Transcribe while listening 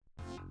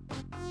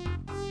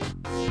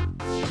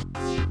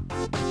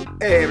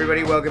Hey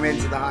everybody, welcome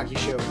into the Hockey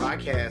Show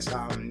podcast.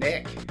 I'm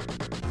Nick.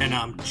 And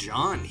I'm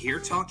John, here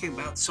talking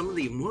about some of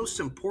the most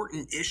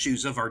important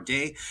issues of our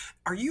day.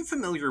 Are you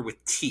familiar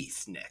with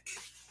teeth, Nick?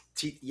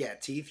 Teeth,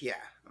 yeah,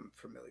 I'm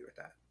familiar with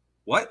that.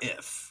 What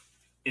if,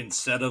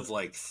 instead of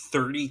like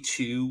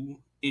 32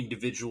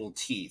 individual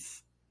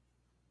teeth,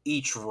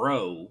 each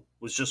row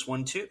was just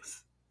one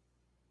tooth?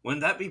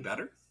 Wouldn't that be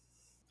better?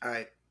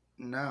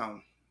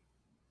 No,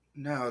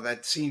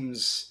 that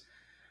seems...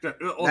 I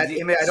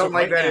don't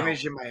like that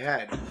image in my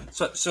head.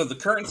 So the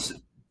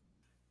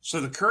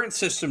current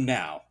system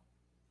now,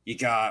 you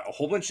got a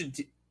whole bunch of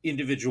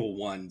individual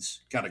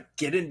ones, got to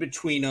get in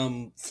between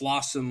them,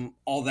 floss them,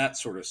 all that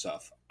sort of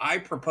stuff. I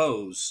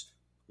propose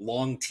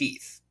long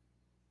teeth,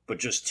 but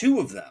just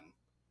two of them.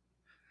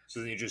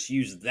 So then you just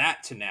use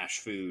that to gnash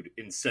food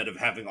instead of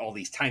having all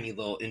these tiny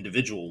little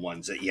individual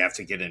ones that you have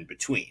to get in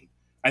between.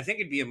 I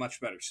think it'd be a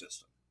much better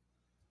system.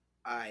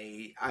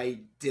 I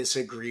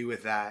disagree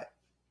with that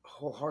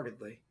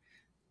wholeheartedly.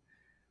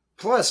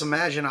 Plus,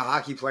 imagine a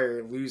hockey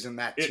player losing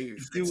that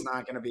tooth. It's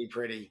not going to be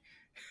pretty.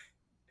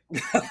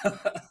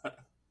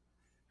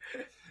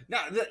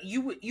 Now,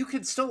 you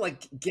could still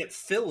like get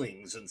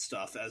fillings and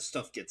stuff as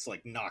stuff gets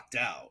like knocked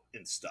out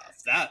and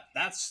stuff.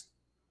 That's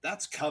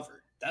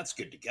covered. That's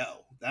good to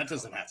go. That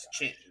doesn't have to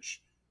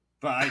change.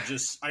 But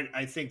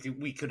I think that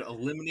we could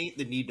eliminate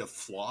the need to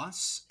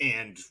floss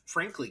and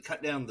frankly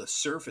cut down the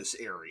surface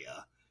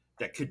area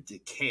that could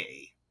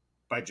decay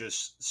by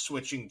just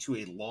switching to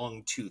a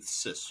long tooth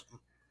system.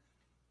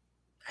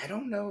 I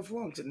don't know if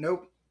long tooth.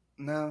 Nope.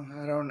 No,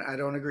 I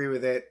don't agree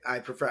with it.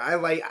 I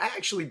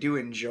actually do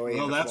enjoy it.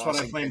 Well, that's what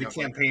I plan to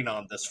campaign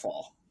on this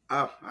fall.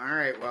 Oh, all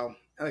right. Well,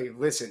 hey,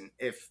 listen,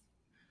 if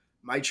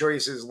my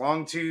choice is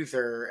long tooth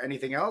or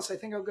anything else, I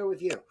think I'll go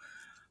with you.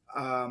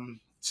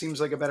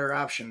 Seems like a better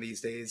option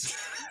these days.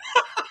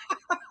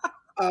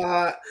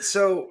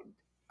 So,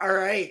 all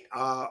right.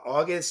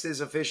 August is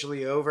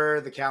officially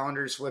over. The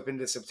calendar's flipping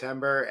to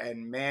September,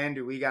 and man,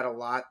 do we got a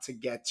lot to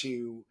get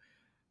to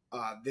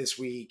this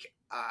week.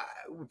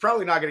 We're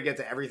probably not going to get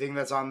to everything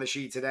that's on the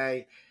sheet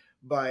today,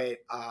 but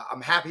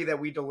I'm happy that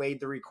we delayed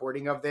the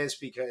recording of this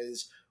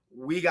because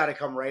we got to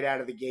come right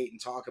out of the gate and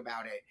talk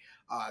about it.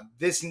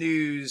 This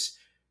news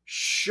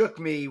shook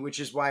me, which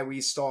is why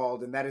we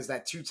stalled, and that is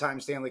that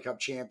two-time Stanley Cup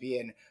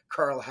champion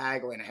Carl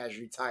Hagelin has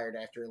retired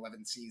after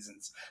 11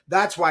 seasons.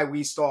 That's why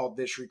we stalled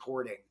this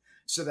recording,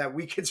 so that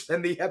we could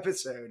spend the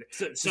episode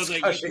so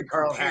discussing that you can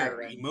Carl prepare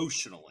Hagelin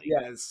emotionally.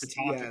 Yes, to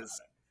talk about it.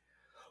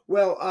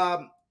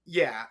 Well,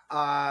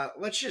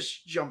 let's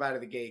just jump out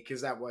of the gate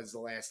because that was the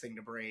last thing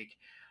to break.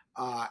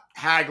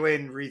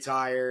 Hagelin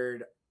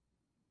retired.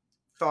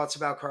 Thoughts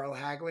about Carl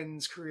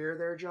Hagelin's career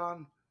there,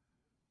 John?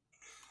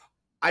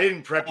 I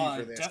didn't prep you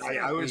for this.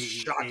 I was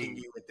shocking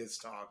you with this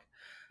talk.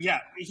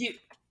 Yeah,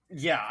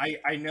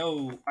 I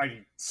know.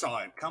 I saw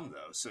it come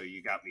though, so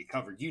you got me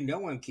covered. You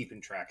know, I'm keeping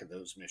track of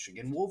those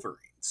Michigan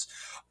Wolverines.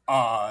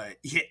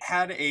 He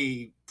had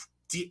a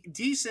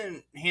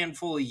decent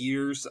handful of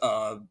years.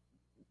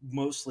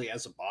 Mostly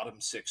as a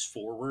bottom six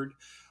forward,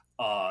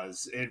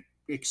 an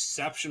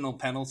exceptional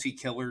penalty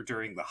killer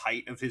during the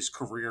height of his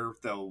career,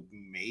 though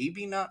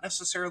maybe not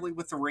necessarily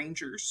with the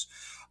Rangers.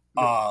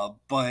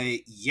 But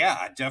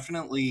yeah,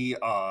 definitely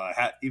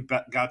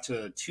got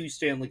to two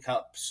Stanley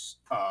Cups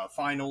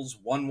finals,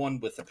 won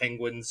with the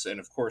Penguins,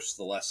 and of course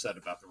the less said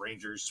about the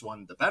Rangers,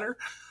 won the better.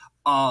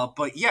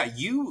 But yeah,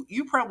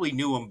 you probably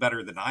knew him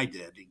better than I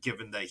did,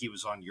 given that he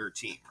was on your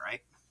team,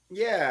 right?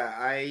 Yeah,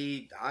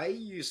 I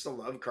used to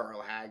love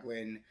Carl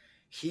Hagelin.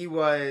 He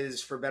was,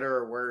 for better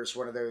or worse,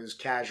 one of those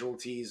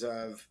casualties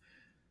of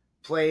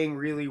playing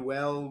really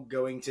well,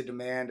 going to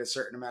demand a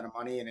certain amount of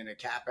money, and in a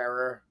cap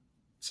era,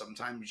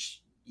 sometimes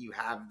you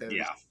have those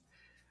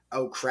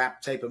oh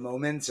crap type of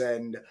moments.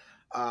 And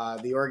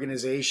the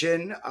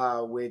organization,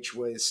 which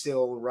was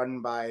still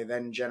run by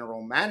then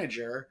general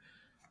manager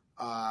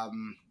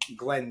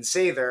Glenn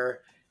Sather,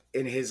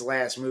 in his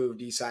last move,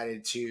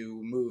 decided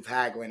to move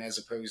Hagelin as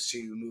opposed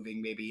to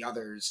moving maybe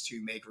others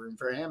to make room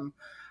for him.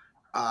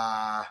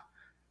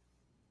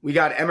 We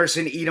got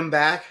Emerson Edom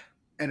back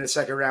and a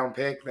second round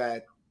pick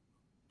that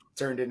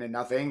turned into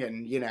nothing.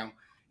 And, you know,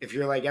 if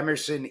you're like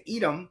Emerson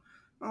Edom,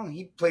 well,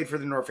 he played for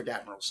the Norfolk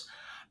Admirals.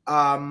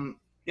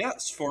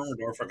 Yes, former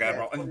Norfolk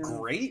Admiral. And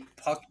great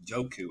Puck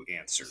Doku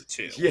answer,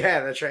 too. Yeah,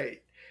 that's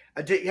right.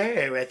 I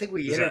think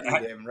we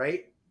interviewed him,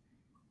 right?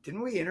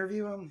 Didn't we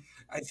interview him?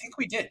 I think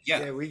we did,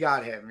 yeah. Yeah, we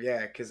got him,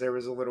 because there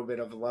was a little bit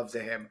of love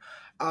to him.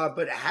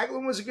 But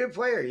Hagelin was a good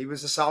player. He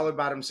was a solid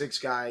bottom six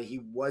guy. He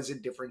was a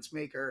difference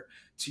maker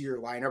to your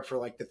lineup for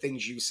like the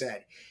things you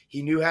said.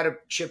 He knew how to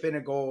chip in a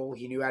goal.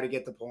 He knew how to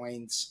get the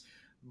points.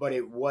 But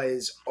it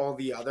was all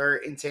the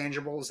other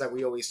intangibles that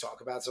we always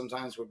talk about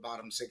sometimes with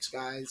bottom six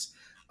guys.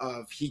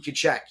 Of he could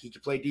check, he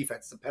could play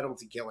defense, the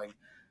penalty killing,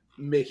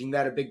 making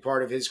that a big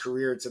part of his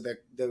career to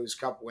those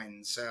cup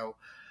wins. So,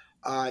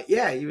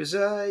 he was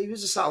a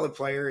solid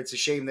player. It's a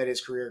shame that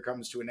his career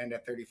comes to an end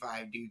at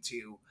 35 due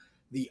to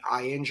the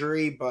eye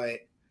injury.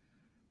 But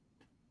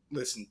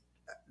listen,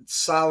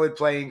 solid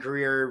playing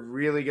career,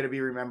 really going to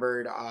be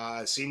remembered.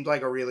 Seemed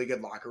like a really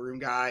good locker room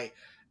guy.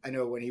 I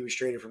know when he was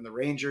traded from the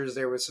Rangers,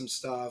 there was some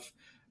stuff.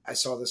 I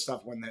saw the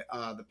stuff when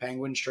the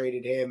Penguins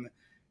traded him.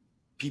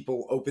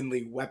 People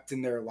openly wept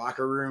in their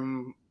locker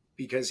room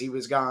because he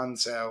was gone.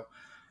 So,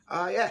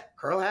 yeah,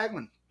 Carl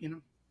Hagelin,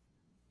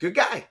 good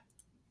guy.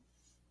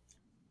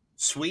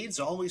 Swede's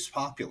always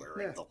popular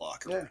Yeah, in the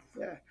locker yeah, room.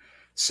 yeah.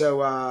 So,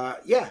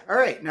 yeah, all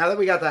right. Now that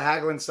we got the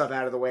Hagelin stuff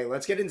out of the way,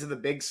 let's get into the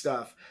big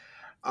stuff.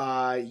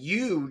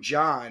 You,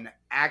 John,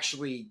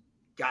 actually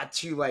got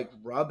to like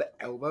rub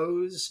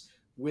elbows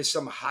with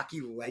some hockey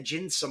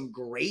legends, some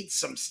greats,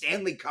 some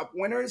Stanley Cup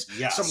winners, some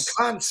Yes.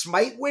 Conn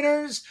Smythe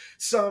winners,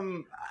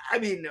 some. I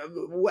mean,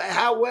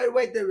 how?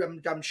 Wait,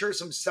 I'm sure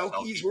some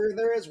Selkies were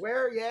there as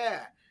well.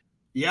 Yeah.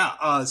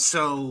 Yeah,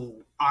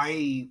 so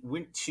I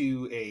went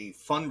to a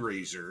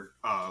fundraiser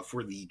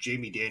for the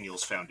Jamie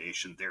Daniels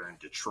Foundation there in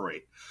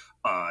Detroit.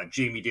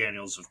 Jamie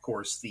Daniels, of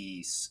course,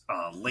 the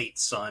late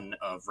son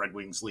of Red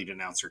Wings lead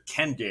announcer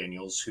Ken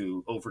Daniels,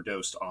 who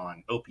overdosed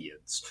on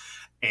opiates.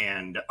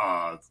 And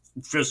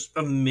just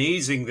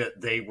amazing that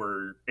they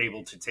were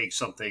able to take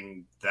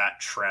something that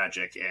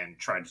tragic and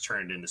try to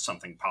turn it into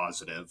something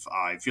positive.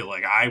 I feel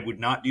like I would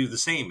not do the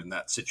same in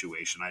that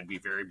situation. I'd be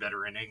very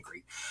bitter and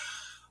angry.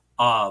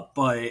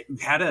 But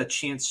had a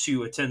chance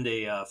to attend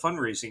a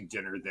fundraising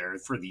dinner there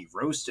for the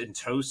roast and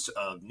toast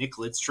of Nick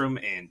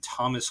Lidstrom and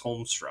Thomas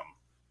Holmstrom.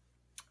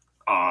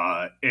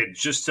 And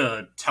just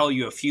to tell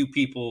you a few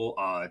people,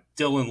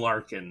 Dylan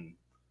Larkin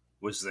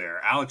was there,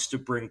 Alex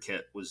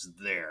DeBrincat was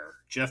there,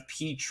 Jeff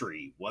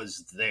Petrie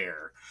was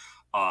there,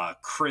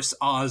 Chris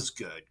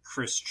Osgood,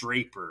 Chris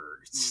Draper,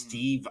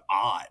 Steve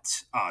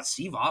Ott.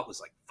 Steve Ott was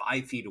like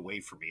 5 feet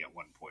away from me at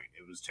one point.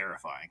 It was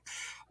terrifying.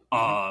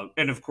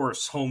 And of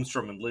course,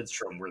 Holmstrom and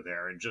Lidstrom were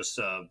there, and just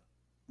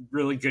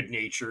really good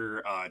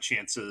nature,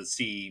 chance to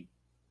see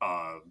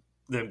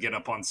them get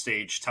up on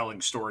stage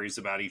telling stories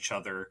about each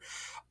other.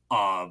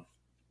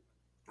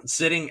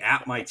 Sitting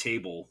at my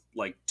table,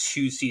 like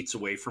 2 seats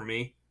away from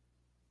me,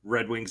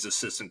 Red Wings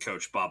assistant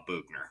coach Bob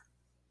Bugner.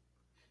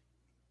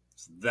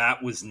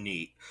 That was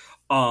neat.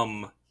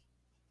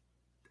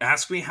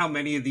 Ask me how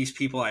many of these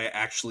people I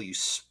actually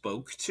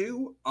spoke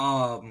to.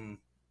 Have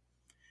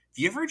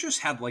you ever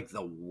just had like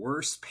the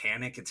worst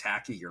panic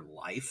attack of your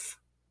life?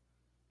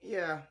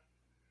 Yeah.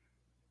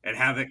 And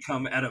have it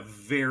come at a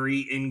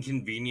very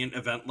inconvenient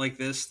event like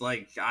this?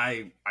 Like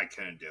I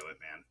couldn't do it,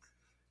 man.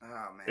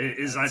 Oh man.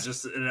 Is I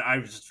was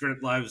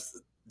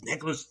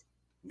Nicholas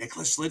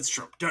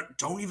Lidstrom.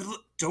 Don't even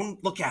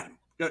don't look at him.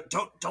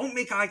 Don't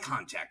make eye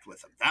contact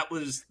with him. That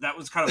was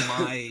kind of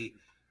my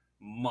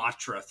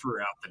mantra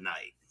throughout the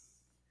night.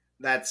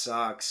 That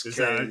sucks. Is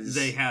that Because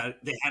they had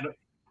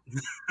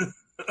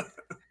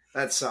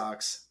that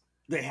sucks.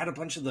 they had a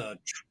bunch of the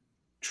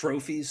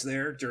trophies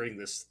there during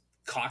this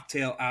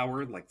cocktail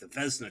hour, like the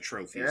Vesna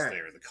trophies Yeah.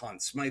 there, the Conn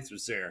Smythe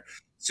was there.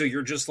 So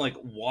you're just like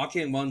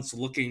walking amongst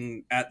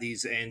looking at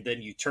these, and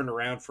then you turn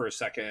around for a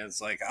second, and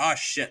it's like, oh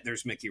shit,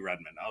 there's Mickey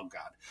Redmond. Oh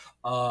god.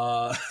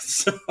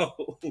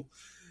 So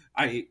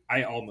I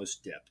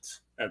almost dipped.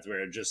 That's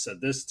where I just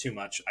said, this is too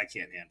much. I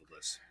can't handle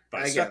this.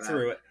 But I stuck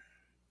through it.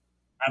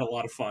 Had a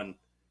lot of fun.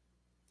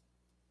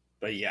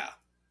 But yeah,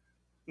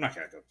 I'm not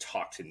gonna go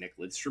talk to Nick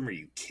Lidstrom. Are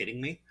you kidding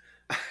me?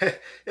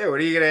 Yeah, what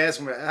are you gonna ask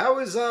me? How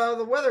is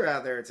the weather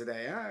out there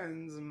today? Huh?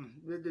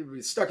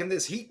 We're stuck in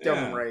this heat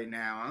dome right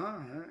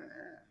now,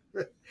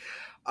 huh?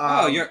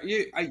 Oh,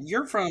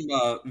 you're from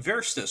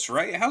Verstus,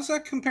 right? How's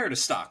that compare to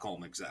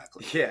Stockholm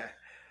exactly? Yeah.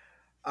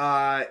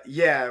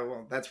 Yeah,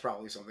 well, that's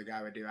probably something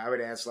I would do. I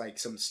would ask like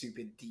some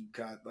stupid deep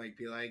cut, like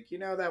be like,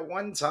 that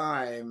one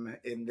time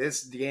in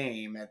this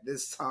game at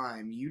this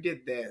time you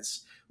did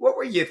this. What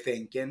were you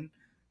thinking?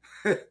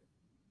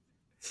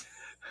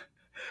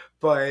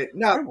 But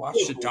no, I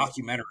watched a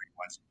documentary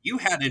once. You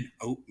had an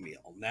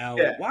oatmeal. Now,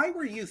 yeah. why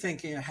were you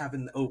thinking of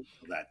having the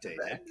oatmeal that day?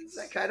 Is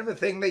that kind of a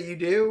thing that you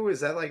do? Is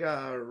that like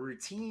a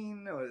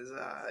routine? Or is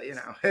you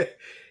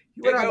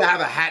went on to have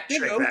a hat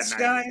trick that night?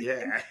 Guy?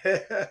 Yeah.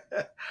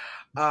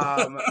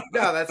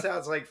 No, that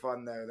sounds like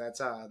fun though. That's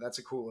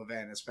a cool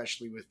event,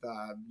 especially with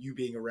you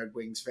being a Red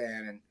Wings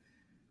fan and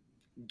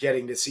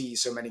getting to see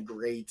so many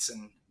greats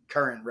and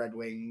current Red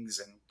Wings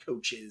and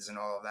coaches and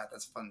all of that.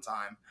 That's a fun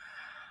time.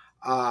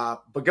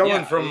 But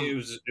going from it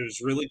was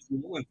really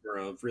cool and for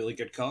a really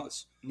good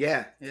cause.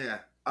 Yeah.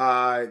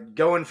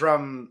 Going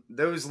from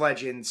those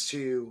legends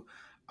to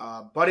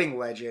budding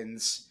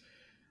legends,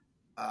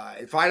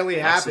 it finally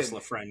happened.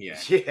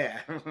 Lafreniere.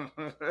 Yeah.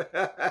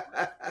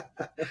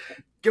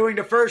 Going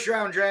to first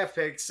round draft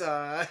picks.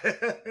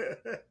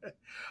 The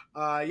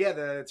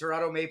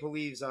Toronto Maple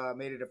Leafs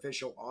made it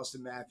official.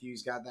 Austin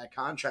Matthews got that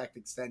contract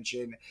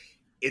extension.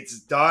 It's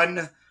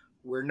done.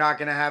 We're not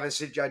going to have a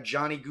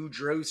Johnny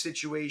Gaudreau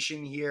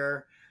situation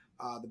here.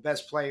 The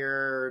best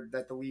player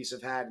that the Leafs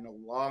have had in a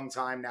long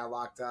time now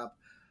locked up.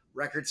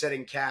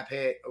 Record-setting cap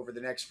hit over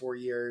the next 4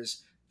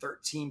 years,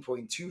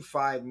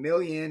 $13.25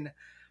 million.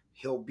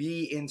 He'll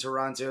be in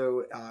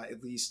Toronto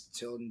at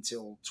least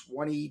until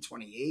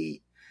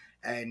 2028.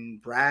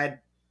 And Brad,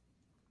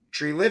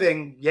 Tree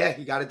Living, yeah,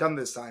 he got it done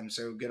this time,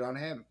 so good on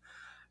him.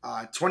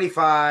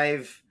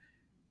 25,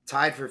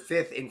 tied for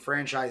fifth in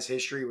franchise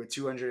history with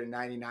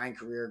 299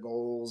 career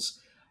goals,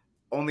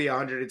 only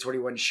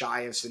 121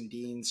 shy of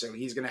Sundin, so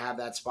he's going to have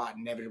that spot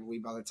inevitably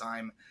by the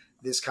time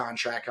this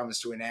contract comes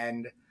to an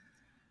end.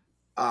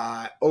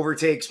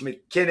 Overtakes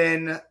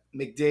McKinnon,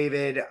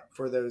 McDavid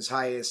for those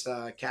highest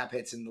cap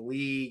hits in the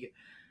league.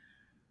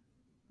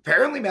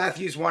 Apparently,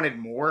 Matthews wanted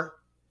more.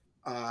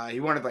 He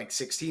wanted like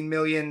 16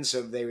 million,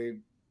 so they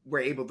were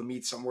able to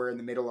meet somewhere in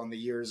the middle on the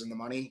years and the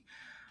money.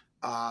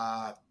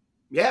 Uh,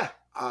 yeah,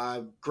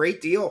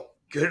 great deal.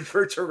 Good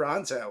for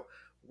Toronto.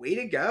 Way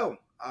to go.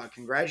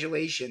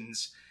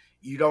 Congratulations.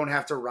 You don't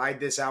have to ride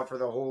this out for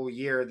the whole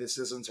year. This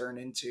doesn't turn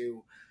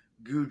into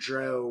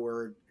Goudreau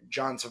or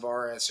John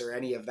Tavares or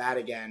any of that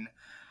again.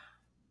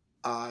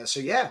 So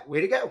yeah,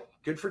 way to go.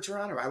 Good for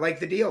Toronto. I like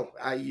the deal.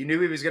 You knew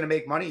he was going to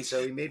make money,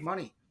 so he made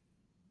money.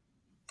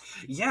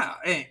 Yeah,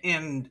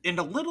 and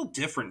a little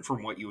different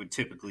from what you would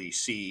typically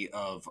see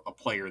of a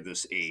player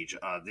this age.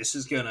 This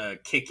is gonna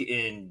kick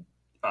in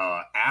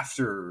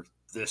after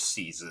this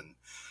season.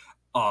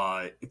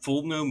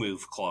 Full no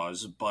move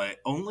clause, but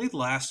only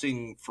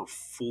lasting for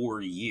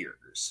 4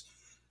 years.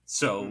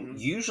 So Mm-hmm.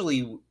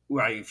 usually,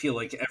 I feel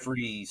like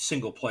every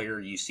single player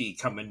you see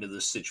come into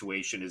this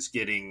situation is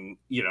getting,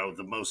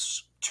 the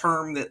most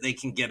term that they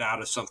can get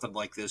out of something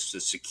like this to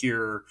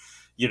secure,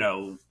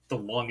 the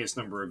longest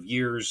number of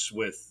years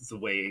with the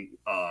way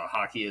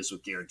hockey is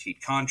with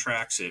guaranteed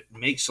contracts. It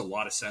makes a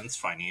lot of sense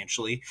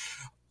financially.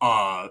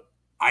 Uh,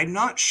 I'm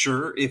not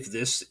sure if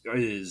this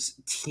is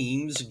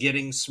teams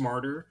getting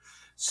smarter,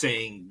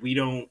 saying we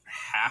don't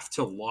have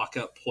to lock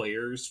up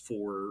players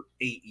for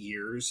 8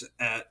 years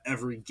at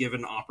every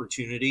given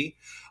opportunity.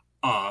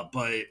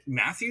 But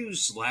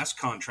Matthews' last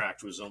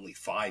contract was only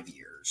 5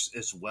 years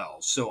as well.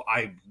 So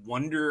I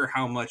wonder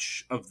how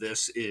much of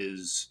this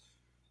is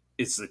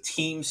it's the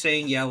team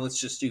saying, yeah, let's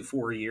just do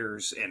 4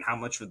 years, and how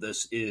much of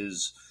this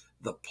is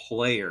the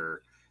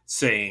player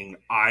saying,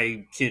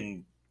 I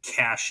can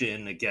cash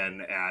in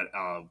again at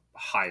a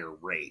higher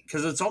rate.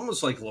 Because it's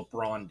almost like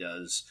LeBron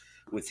does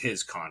with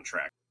his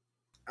contract.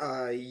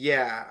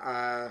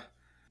 Yeah.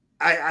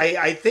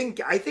 I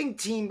think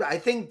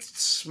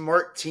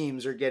smart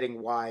teams are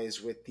getting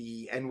wise with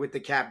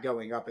the cap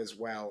going up as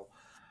well.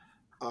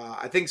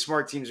 I think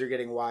smart teams are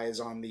getting wise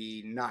on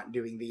the not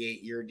doing the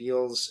 8 year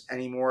deals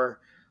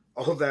anymore.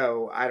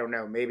 Although I don't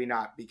know, maybe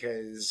not,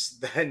 because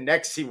the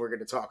next team we're going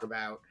to talk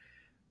about,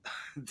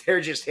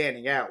 they're just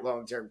handing out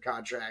long term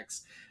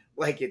contracts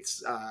like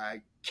it's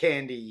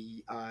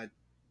candy.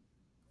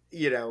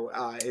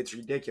 It's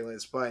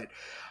ridiculous. But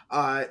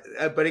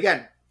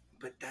again,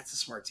 but that's a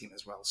smart team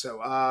as well.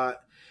 So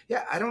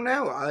yeah, I don't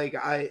know.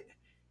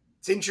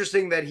 It's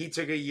interesting that he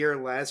took a year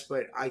less,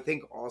 but I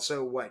think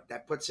also what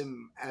that puts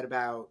him at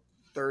about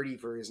 30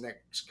 for his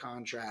next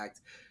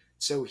contract.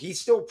 So he's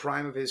still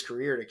prime of his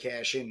career to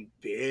cash in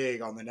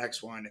big on the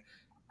next one,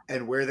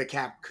 and where the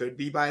cap could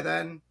be by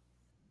then.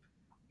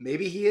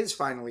 Maybe he is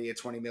finally a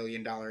 $20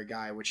 million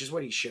guy, which is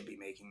what he should be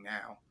making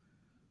now.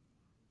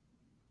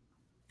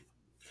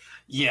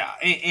 Yeah,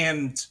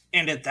 and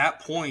at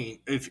that point,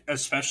 if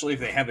especially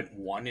if they haven't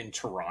won in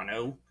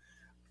Toronto,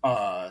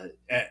 uh,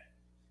 at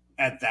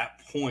at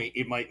that point,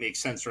 it might make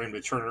sense for him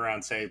to turn around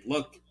and say,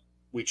 "Look,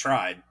 we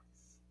tried.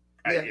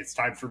 Yeah. It's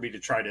time for me to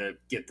try to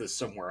get this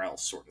somewhere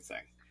else," sort of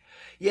thing.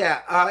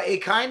 Yeah, it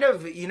kind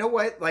of, you know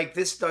what? Like,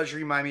 this does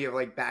remind me of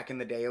like back in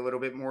the day a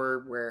little bit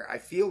more, where I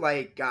feel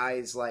like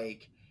guys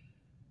like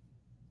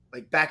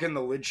back in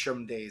the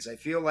Lidstrom days, I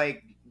feel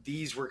like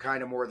these were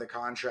kind of more the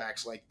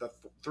contracts, like the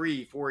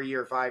 3, 4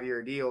 year, 5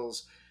 year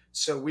deals.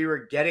 So we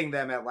were getting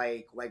them at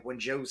like when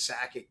Joe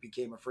Sakic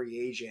became a free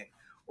agent,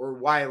 or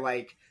why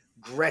like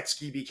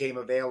Gretzky became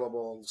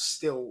available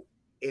still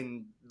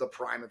in the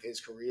prime of his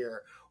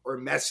career, or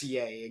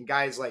Messier and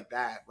guys like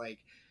that. Like,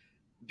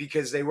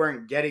 because they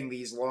weren't getting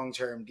these long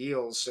term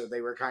deals, so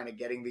they were kind of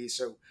getting these.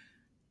 So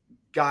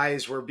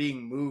guys were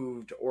being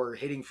moved or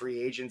hitting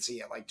free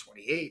agency at like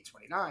 28,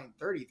 29,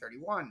 30,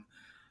 31.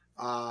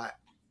 Uh,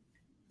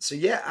 so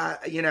yeah,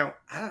 I don't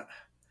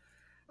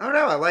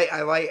know. I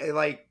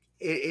like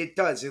it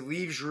does. It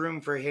leaves room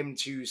for him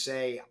to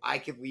say, I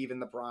could leave in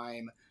the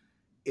prime.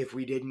 If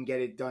we didn't get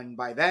it done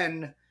by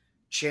then,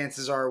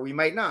 chances are we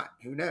might not.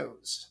 Who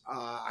knows?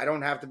 I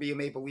don't have to be a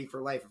Maple Leaf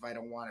for life if I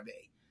don't want to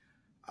be.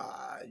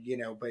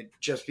 But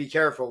just be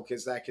careful,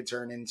 because that could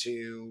turn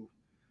into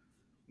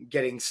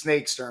getting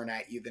snakes thrown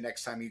at you the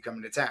next time you come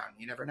into town.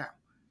 You never know.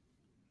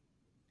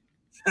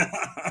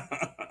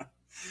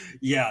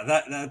 Yeah,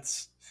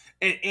 that's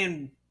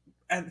and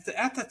at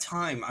the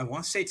time, I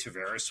want to say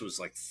Tavares was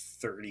like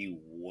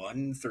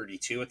 31,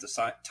 32 at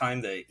the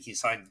time that he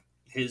signed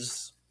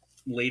his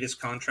latest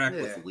contract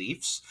with Yeah. the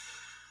Leafs.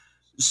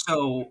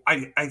 So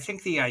I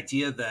think the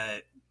idea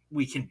that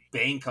we can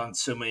bank on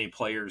so many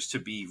players to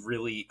be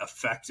really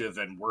effective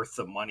and worth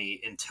the money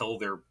until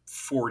they're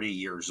 40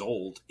 years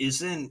old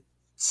isn't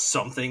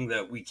something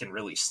that we can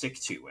really stick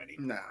to No.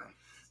 anymore.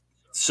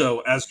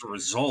 So as a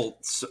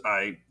result,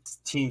 I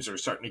teams are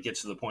starting to get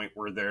to the point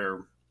where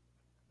they're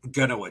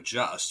going to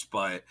adjust.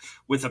 But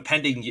with a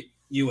pending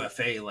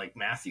UFA like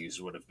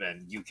Matthews would have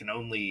been, you can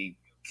only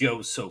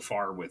go so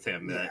far with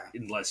him Yeah,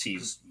 unless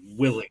he's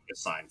willing to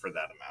sign for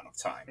that amount of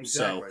time.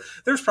 So exactly.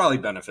 there's probably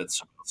benefits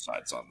to both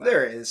sides on that.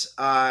 There is,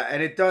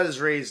 and it does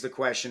raise the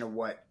question of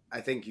what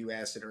I think you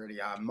asked it already.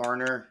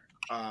 Marner,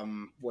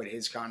 what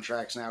his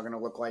contract's now going to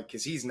look like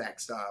because he's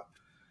next up,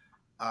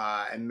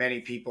 and many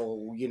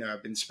people,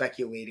 have been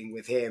speculating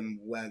with him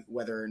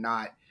whether or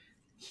not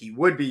he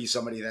would be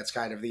somebody that's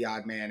kind of the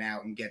odd man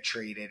out and get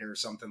traded or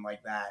something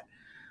like that.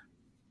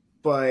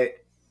 But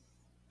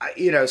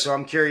so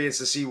I'm curious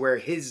to see where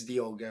his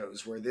deal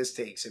goes, where this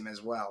takes him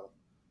as well.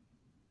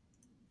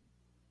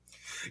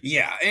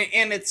 Yeah,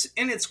 and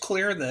it's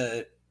clear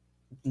that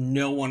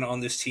no one on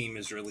this team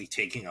is really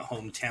taking a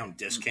hometown Mm-hmm.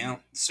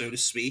 discount, so to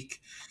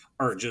speak,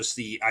 or just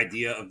the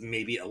idea of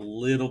maybe a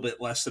little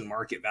bit less than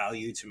market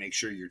value to make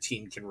sure your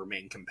team can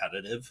remain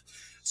competitive.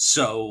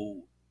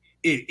 So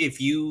if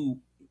you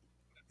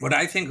what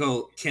I think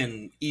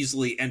can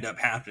easily end up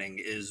happening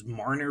is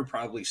Marner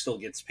probably still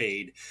gets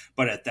paid,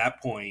 but at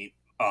that point,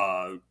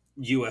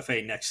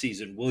 UFA next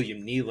season,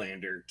 William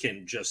Nylander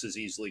can just as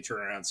easily turn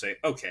around and say,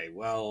 okay,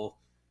 well,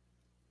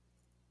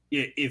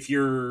 if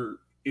you're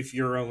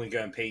only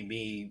going to pay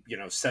me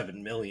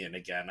 7 million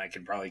again, I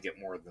can probably get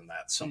more than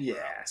that somewhere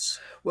Yeah. else.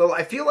 Well,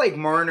 I feel like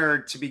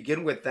Marner, to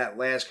begin with, that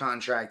last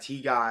contract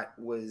he got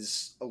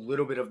was a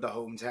little bit of the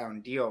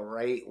hometown deal,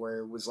 right? Where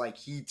it was like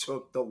he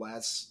took the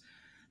less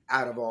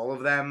out of all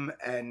of them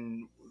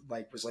and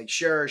like was like,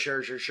 sure,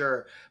 sure, sure,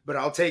 sure, but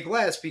I'll take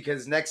less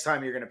because next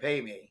time you're going to pay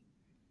me.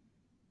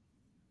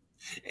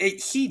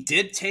 He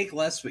did take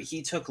less, but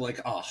he took like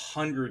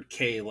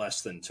 100K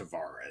less than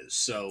Tavares,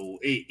 so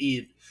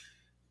it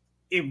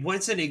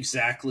wasn't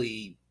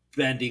exactly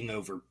bending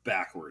over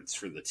backwards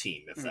for the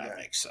team, if that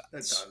Okay. makes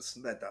That sense.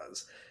 does. That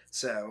does.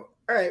 So,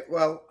 all right.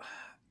 Well,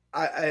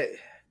 I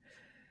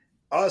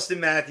Austin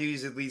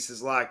Matthews at least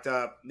is locked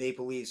up.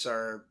 Maple Leafs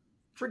are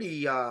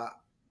pretty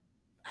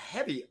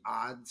heavy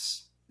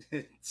odds.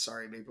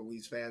 Sorry, Maple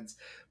Leafs fans,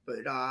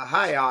 but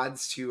high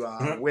odds to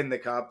win the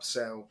cup.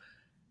 So,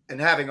 and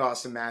having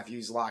Austin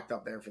Matthews locked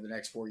up there for the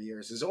next 4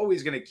 years is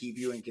always going to keep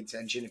you in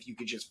contention if you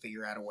could just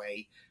figure out a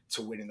way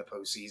to win in the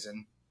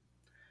postseason.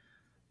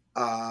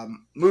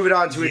 Moving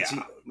on to a Yeah,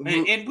 team.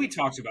 and we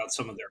talked about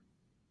some of their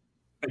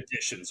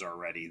additions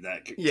already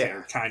that Yeah,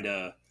 are kind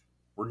of,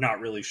 we're not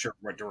really sure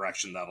what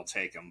direction that'll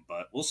take them,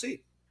 but we'll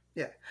see.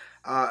 yeah.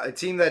 A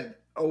team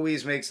that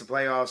always makes the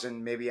playoffs,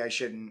 and maybe I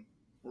shouldn't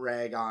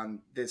rag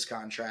on this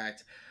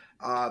contract.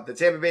 The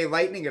Tampa Bay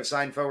Lightning have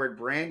signed forward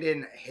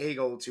Brandon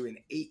Hagel to an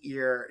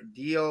 8-year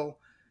deal,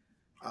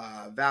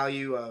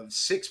 value of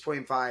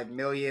 6.5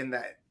 million.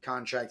 That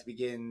contract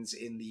begins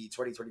in the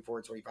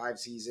 2024-25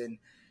 season.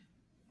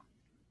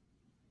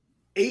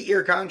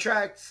 8-year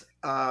contract,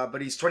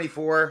 but he's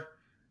 24.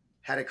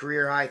 Had a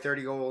career high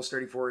 30 goals,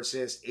 34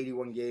 assists,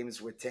 81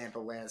 games with Tampa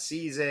last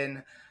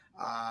season.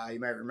 You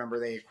might remember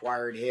they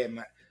acquired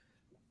him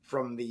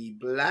from the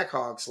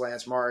Blackhawks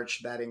last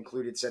March. That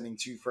included sending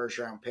 2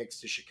 first-round picks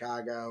to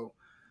Chicago.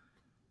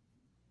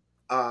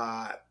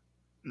 Uh,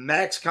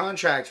 Max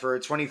contract for a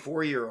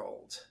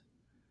 24-year-old.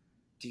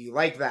 Do you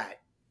like that?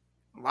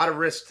 A lot of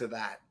risk to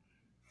that.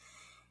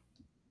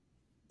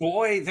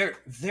 Boy,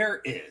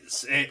 there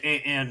is,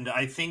 and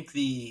I think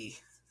the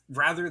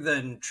rather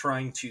than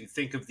trying to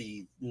think of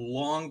the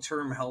long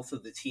term health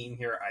of the team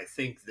here, I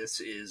think this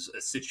is a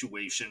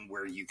situation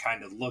where you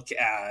kind of look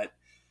at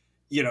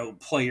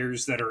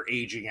players that are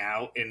aging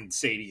out and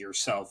say to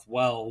yourself,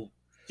 well,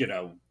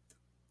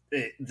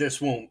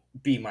 this won't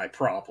be my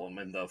problem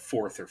in the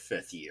fourth or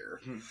fifth year.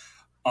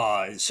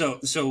 Hmm.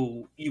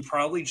 So you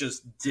probably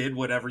just did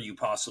whatever you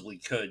possibly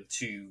could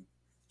to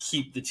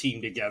keep the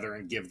team together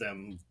and give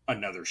them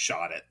another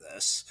shot at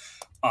this.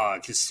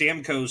 Because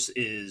Stamkos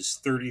is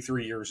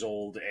 33 years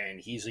old and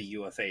he's a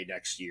UFA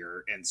next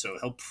year, and so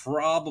he'll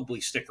probably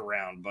stick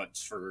around, but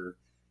for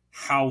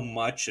how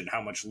much and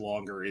how much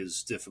longer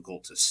is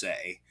difficult to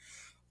say.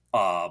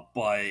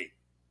 But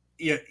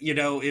if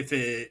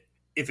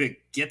it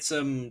gets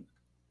him,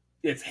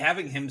 if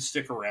having him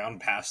stick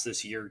around past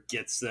this year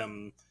gets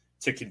them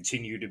to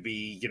continue to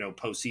be,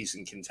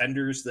 postseason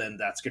contenders, then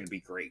that's going to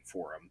be great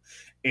for them.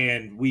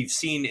 And we've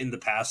seen in the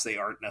past they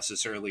aren't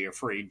necessarily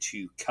afraid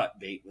to cut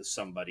bait with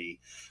somebody,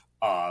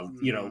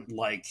 Mm-hmm.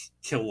 like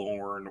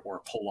Killorn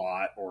or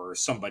Palat or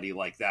somebody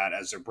like that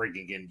as they're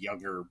bringing in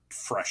younger,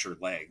 fresher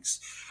legs.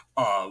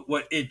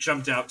 What it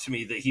jumped out to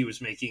me that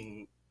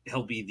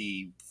he'll be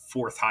the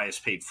fourth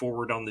highest paid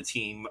forward on the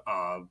team,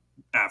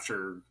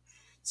 after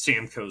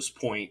Samko's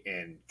Point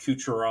and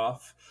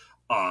Kucherov.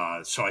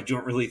 So I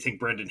don't really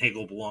think Brendan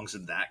Hagel belongs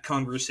in that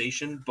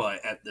conversation,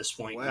 but at this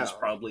point, he's Well,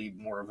 probably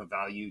more of a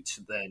value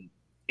than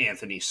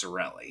Anthony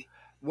Sorelli.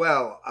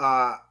 well,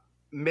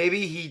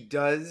 maybe he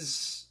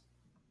does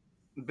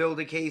build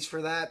a case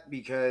for that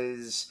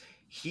because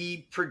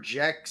he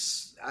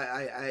projects.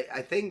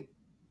 I think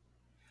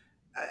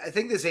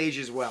this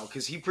ages well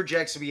because he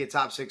projects to be a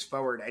top 6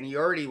 forward, and he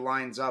already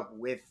lines up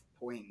with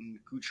Point and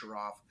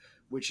Kucherov,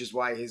 which is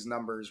why his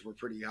numbers were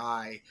pretty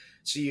high.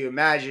 So you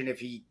imagine if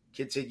he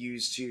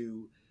continues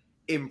to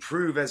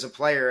improve as a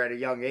player at a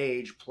young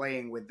age,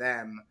 playing with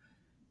them,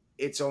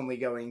 it's only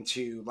going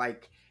to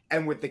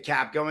and with the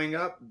cap going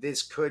up,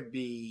 this could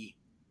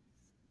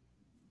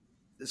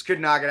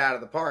knock it out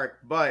of the park,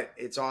 but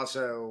it's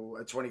also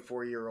a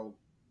 24-year-old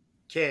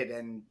kid,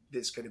 and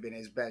this could have been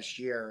his best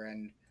year,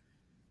 and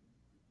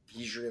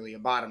he's really a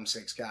bottom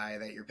six guy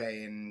that you're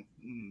paying,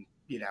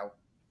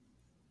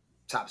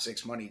 top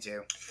six money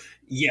to.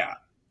 Yeah,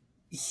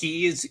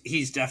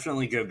 he's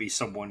definitely going to be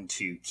someone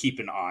to keep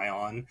an eye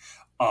on.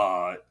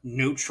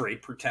 No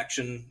trade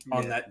protection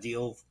on Yeah. that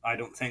deal, I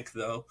don't think,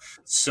 though.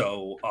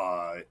 So,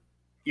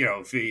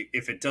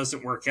 if it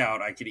doesn't work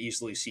out, I could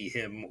easily see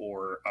him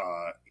or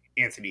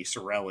Anthony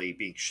Sorelli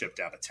being shipped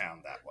out of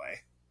town that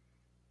way.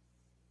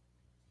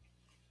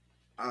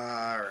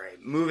 All right,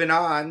 moving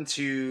on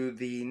to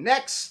the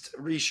next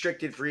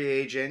restricted free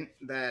agent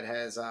that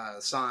has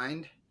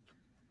signed.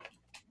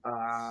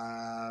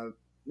 The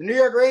New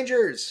York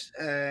Rangers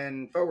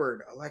and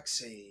forward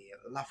Alexei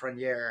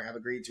Lafreniere have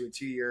agreed to a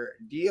 2-year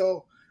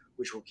deal,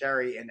 which will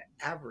carry an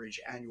average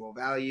annual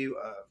value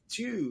of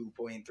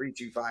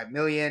 $2.325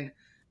 million.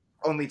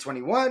 Only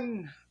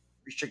 21,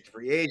 restricted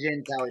free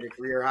agent, tallied a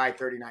career high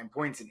 39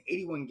 points in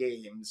 81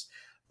 games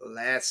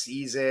last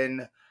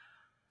season.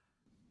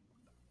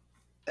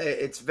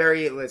 It's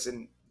very,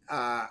 listen,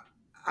 I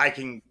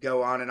can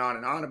go on and on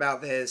and on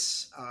about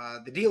this.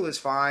 The deal is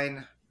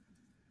fine.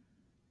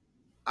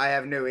 I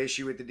have no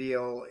issue with the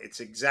deal. It's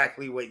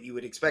exactly what you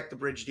would expect the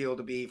bridge deal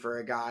to be for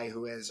a guy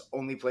who has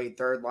only played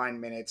third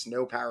line minutes,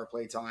 no power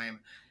play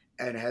time,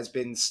 and has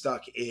been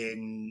stuck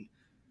in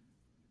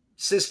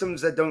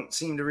systems that don't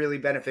seem to really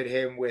benefit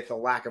him, with a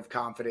lack of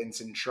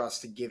confidence and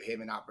trust to give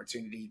him an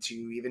opportunity to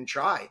even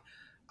try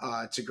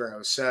to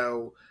grow.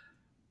 So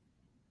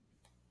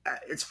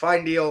it's a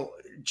fine deal.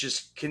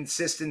 Just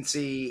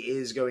consistency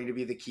is going to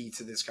be the key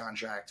to this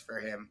contract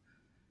for him.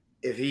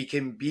 If he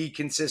can be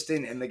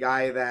consistent and the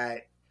guy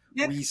that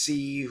we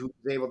see who's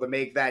able to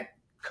make that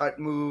cut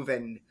move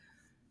and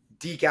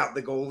deke out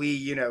the goalie,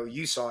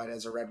 you saw it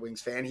as a Red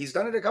Wings fan. He's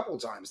done it a couple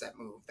of times, that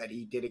move that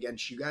he did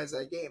against you guys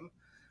that game.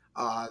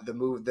 The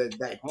move, that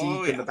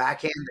deke in the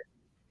backhand.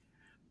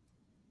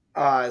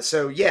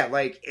 So yeah,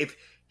 if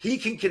he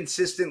can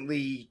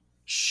consistently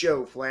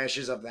show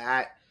flashes of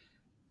that,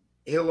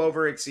 he'll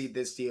over exceed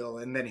this deal,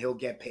 and then he'll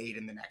get paid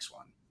in the next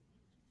one.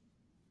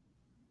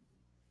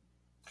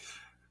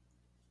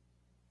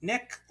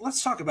 Nick,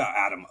 let's talk about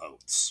Adam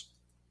Oates.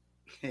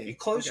 You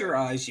close your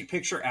eyes, you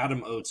picture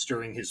Adam Oates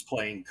during his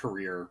playing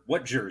career.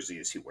 What jersey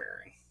is he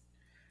wearing?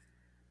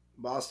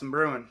 Boston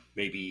Bruin.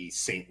 Maybe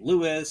St.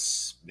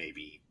 Louis,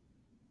 maybe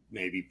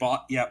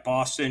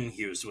Boston.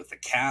 He was with the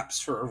Caps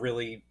for a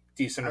really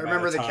decent amount of time.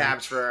 I remember the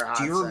Caps for a hot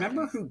Do you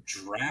remember second. who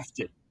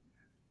drafted?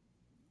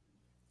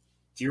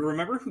 Do you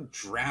remember who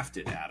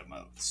drafted Adam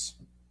Oates?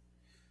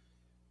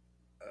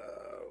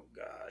 Oh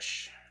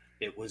gosh,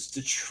 it was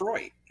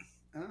Detroit.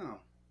 Oh.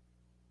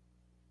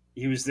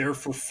 He was there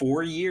for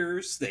 4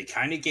 years. They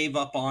kind of gave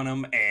up on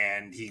him,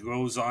 and he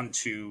goes on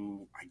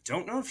to, I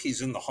don't know if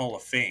he's in the Hall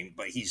of Fame,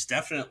 but he's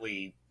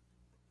definitely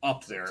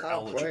up there. Top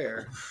eligible.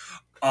 Player.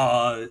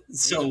 So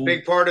he's a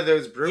big part of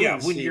those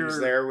Bruins teams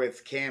there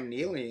with Cam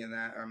Neely in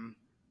that.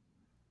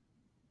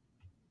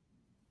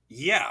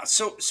 Yeah,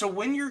 so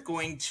when you're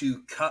going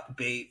to cut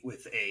bait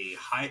with a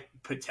high,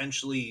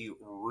 potentially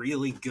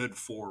really good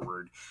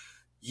forward,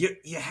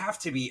 you have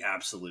to be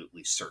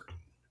absolutely certain.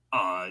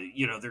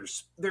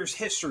 There's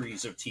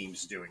histories of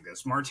teams doing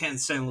this. Martin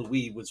St.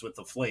 Louis was with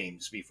the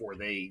Flames before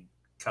they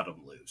cut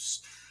him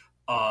loose.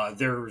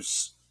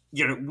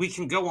 We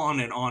can go on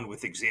and on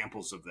with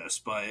examples of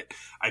this, but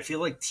I feel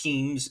like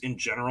teams in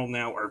general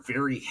now are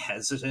very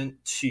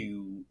hesitant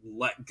to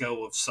let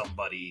go of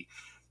somebody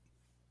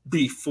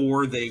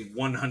before they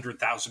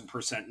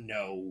 100,000%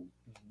 know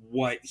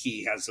what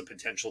he has the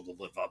potential to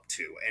live up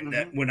to. And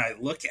that when I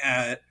look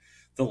at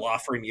the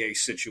Lafreniere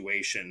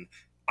situation,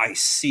 I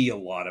see a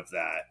lot of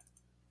that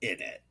in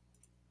it.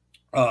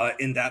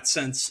 In that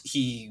sense,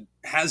 he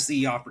has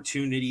the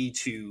opportunity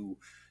to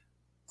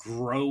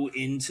grow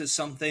into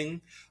something,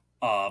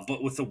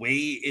 but with the way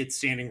it's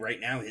standing right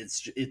now,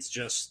 it's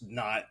just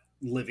not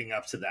living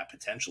up to that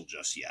potential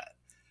just yet.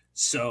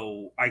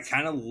 So I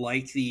kind of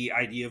like the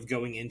idea of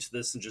going into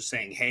this and just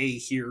saying, hey,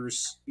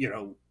 here's,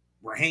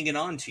 we're hanging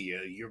on to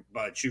you,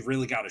 but you've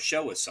really got to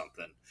show us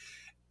something.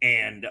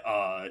 And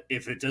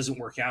if it doesn't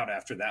work out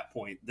after that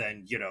point,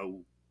 then,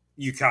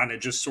 you kind of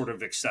just sort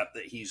of accept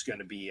that he's going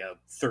to be a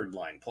third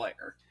line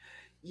player.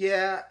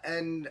 Yeah.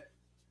 And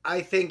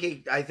I think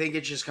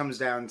it just comes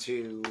down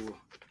to,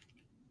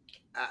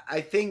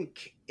 I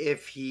think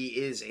if he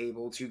is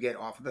able to get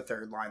off of the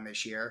third line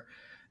this year,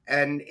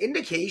 and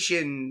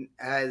indication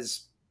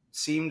has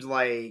seemed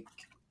like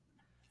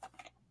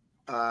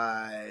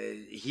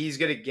he's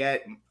going to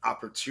get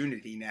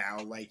opportunity now.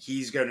 Like,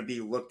 he's going to be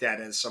looked at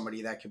as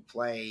somebody that could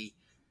play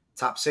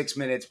top 6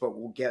 minutes, but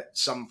will get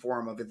some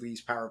form of at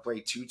least power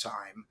play 2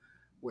 time,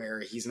 where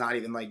he's not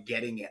even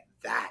getting it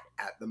that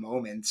at the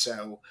moment.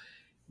 So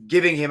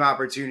giving him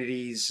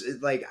opportunities.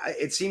 Like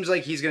it seems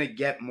like he's going to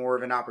get more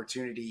of an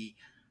opportunity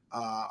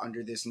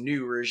under this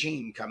new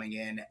regime coming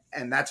in,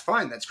 and that's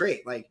fine. That's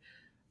great. Like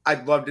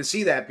I'd love to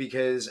see that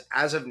because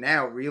as of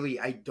now, really,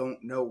 I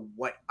don't know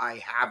what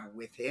I have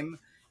with him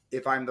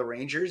if I'm the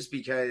Rangers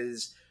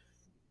because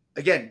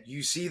again,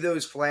 you see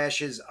those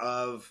flashes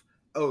of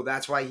oh,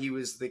 that's why he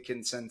was the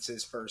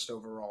consensus first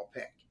overall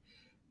pick.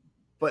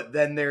 But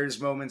then there's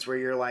moments where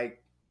you're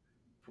like,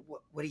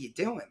 what are you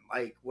doing?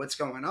 Like, what's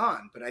going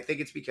on? But I think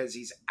it's because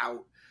he's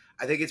out.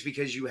 I think it's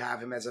because you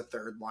have him as a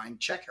third line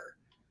checker.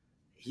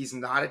 He's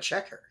not a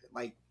checker.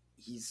 Like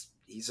he's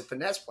a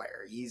finesse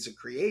player. He's a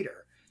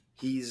creator.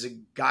 He's a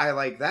guy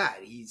like that.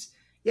 He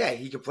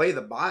could play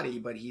the body,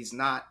 but he's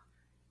not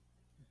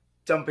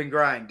dump and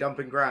grind, dump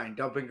and grind,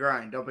 dump and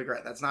grind, dump and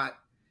grind. That's not.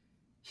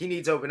 He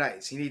needs open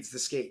ice. He needs the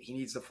skate. He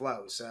needs the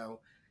flow. So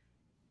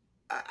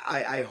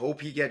I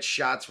hope he gets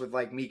shots with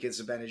like Mika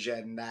Zibanejad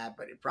and that,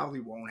 but it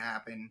probably won't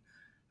happen.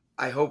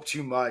 I hope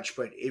too much,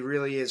 but it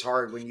really is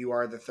hard when you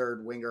are the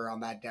third winger on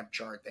that depth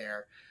chart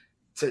there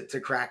to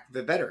crack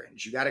the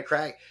veterans. You got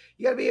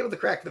to be able to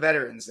crack the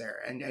veterans there.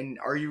 And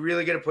are you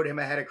really going to put him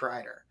ahead of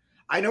Kreider?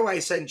 I know I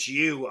sent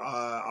you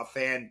a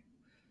fan,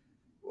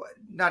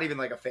 not even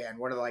like a fan,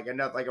 one of the,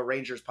 like a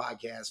Rangers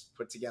podcast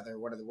put together,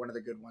 one of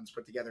the good ones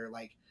put together,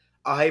 like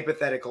a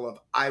hypothetical of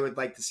I would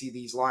like to see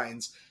these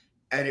lines,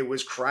 and it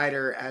was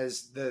Kreider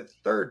as the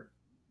third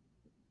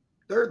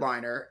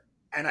liner,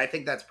 and I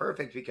think that's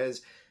perfect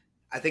because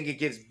I think it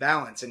gives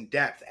balance and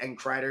depth, and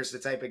Kreider's the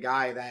type of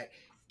guy that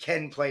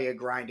can play a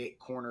grind it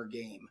corner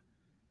game.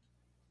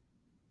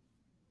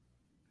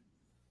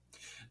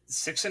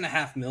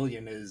 $6.5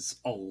 million is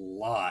a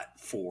lot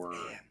for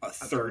a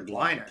third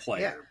line liner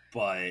player,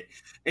 but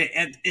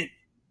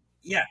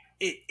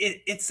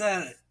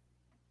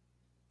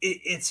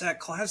it's a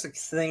classic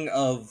thing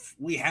of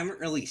we haven't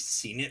really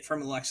seen it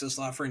from Alexis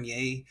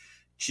Lafreniere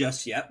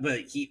just yet,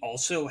 but he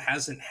also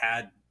hasn't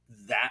had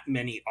that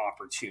many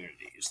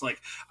opportunities. Like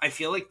I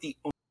feel like the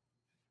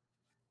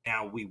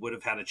now we would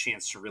have had a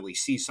chance to really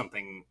see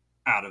something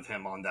out of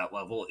him on that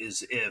level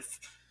is if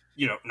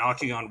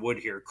knocking on wood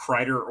here,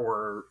 Kreider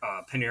or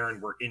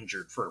Panarin were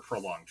injured for a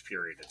prolonged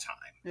period of time.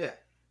 Yeah,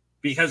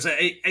 because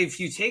if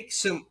you take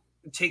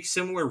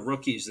similar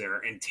rookies there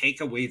and take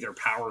away their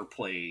power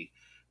play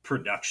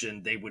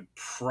production, they would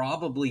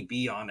probably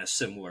be on a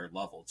similar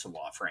level to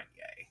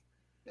Lafreniere.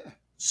 Yeah.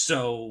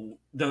 So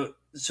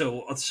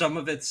some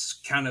of it's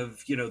kind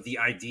of the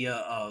idea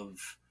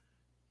of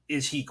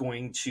is he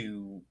going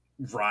to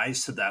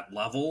rise to that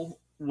level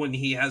when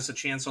he has a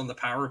chance on the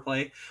power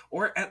play,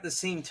 or at the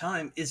same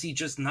time is he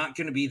just not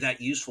going to be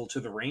that useful to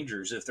the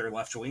Rangers if their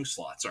left wing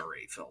slots are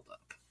already filled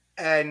up?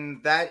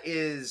 And that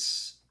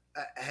is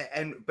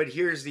but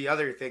here's the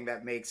other thing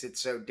that makes it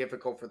so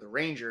difficult for the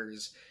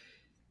Rangers.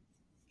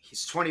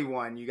 He's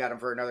 21. You got him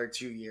for another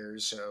 2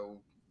 years.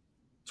 So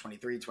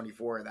 23,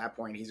 24. At that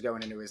point, he's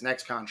going into his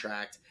next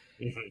contract.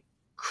 Mm-hmm.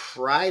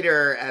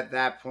 Kreider at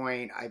that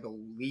point, I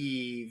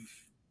believe,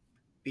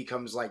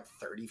 becomes like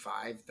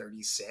 35,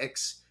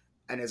 36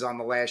 and is on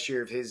the last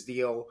year of his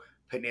deal.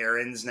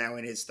 Panarin's now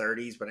in his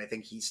 30s, but I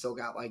think he's still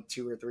got like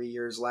 2 or 3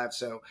 years left.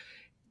 So,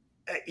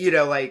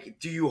 like,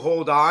 do you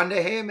hold on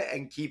to him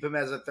and keep him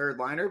as a third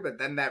liner? But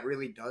then that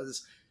really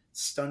does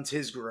stunt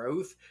his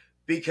growth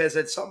because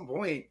at some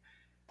point,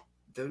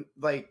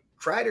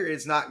 Kreider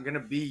is not going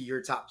to be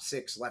your top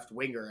 6 left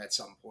winger at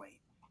some point.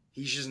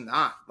 He's just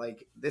not.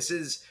 Like, this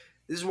is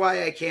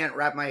why I can't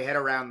wrap my head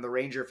around the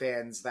Ranger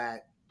fans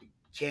that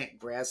can't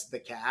grasp the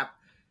cap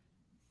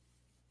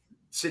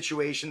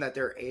situation that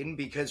they're in,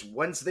 because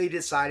once they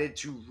decided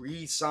to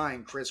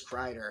re-sign Chris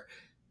Kreider,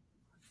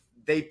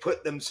 they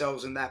put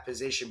themselves in that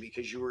position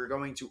because you were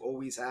going to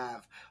always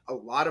have a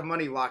lot of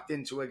money locked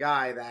into a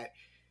guy that,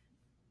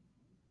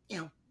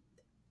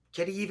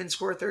 can he even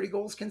score 30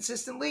 goals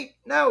consistently?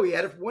 No, he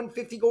had a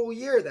 150 goal a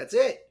year. That's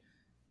it.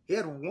 He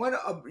had one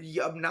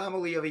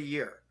anomaly of a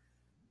year,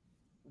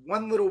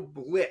 one little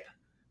blip.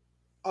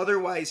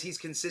 Otherwise, he's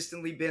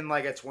consistently been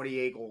like a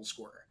 28 goal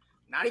scorer.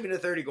 Not even a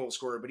 30 goal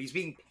scorer, but he's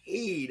being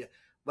paid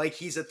like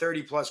he's a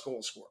 30 plus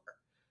goal scorer.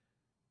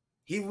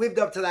 He lived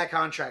up to that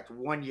contract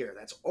 1 year.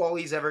 That's all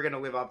he's ever going to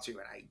live up to.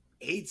 And I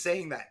hate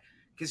saying that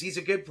because he's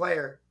a good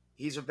player.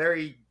 He's a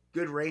very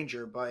good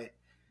Ranger, but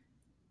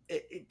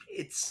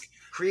it's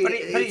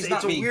creating. But he's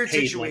not being paid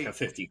situation. Like a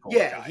 50 goal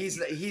guy. He's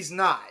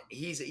not.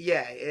 He's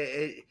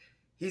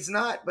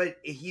not. But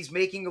he's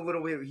making a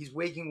little bit. He's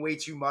making way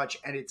too much,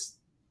 and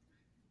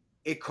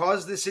it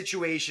caused the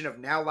situation of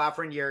now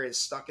Lafreniere is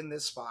stuck in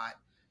this spot.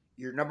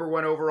 Your number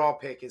 1 overall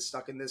pick is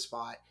stuck in this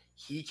spot.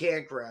 He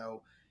can't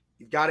grow.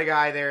 You've got a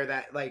guy there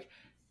that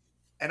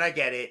and I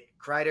get it.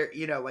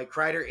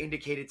 Kreider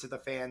indicated to the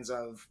fans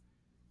of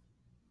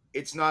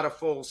it's not a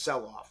full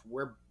sell-off.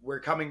 We're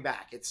coming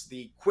back. It's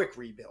the quick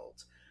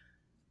rebuild.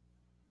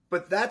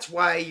 But that's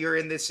why you're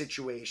in this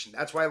situation.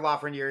 That's why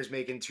Lafreniere is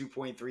making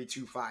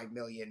 $2.325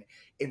 million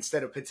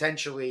instead of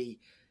potentially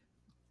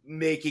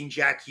making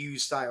Jack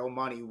Hughes style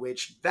money,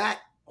 which that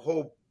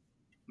whole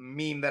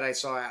meme that I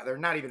saw out there,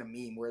 not even a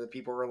meme, where the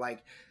people were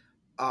like,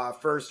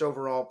 first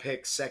overall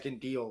pick, second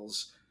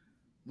deals.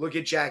 Look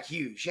at Jack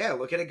Hughes. Yeah,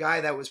 look at a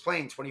guy that was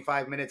playing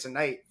 25 minutes a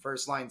night,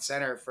 first line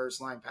center,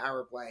 first line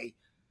power play,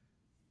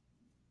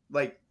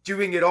 like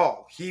doing it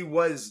all. He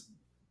was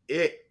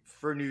it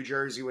for New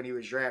Jersey when he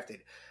was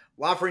drafted.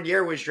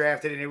 Lafreniere was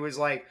drafted, and it was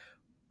like,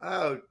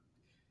 oh,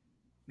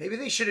 maybe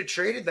they should have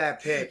traded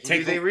that pick.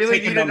 Do they really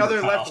take a need number,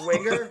 another left pal.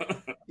 winger?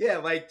 Yeah,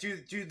 like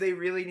do they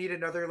really need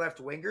another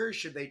left winger?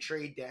 Should they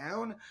trade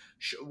down?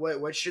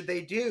 What should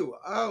they do?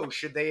 Oh,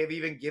 should they have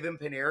even given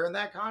Panarin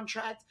that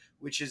contract?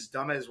 Which is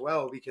dumb as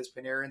well because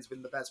Panarin's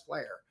been the best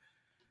player.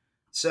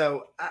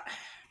 So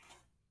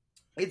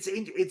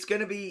it's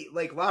going to be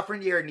like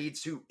Lafreniere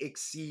needs to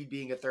exceed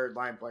being a third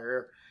line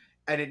player,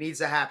 and it needs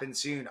to happen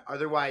soon.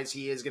 Otherwise,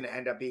 he is going to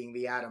end up being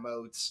the Adam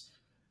Oates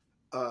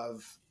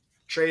of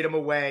trade him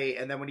away,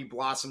 and then when he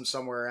blossoms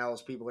somewhere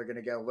else, people are going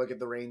to go look at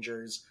the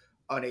Rangers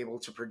unable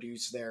to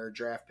produce their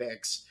draft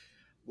picks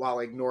while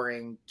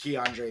ignoring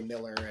Keandre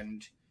Miller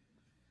and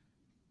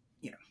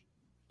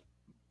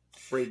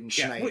Braden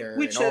Schneider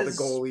and all the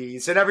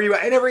goalies and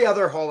every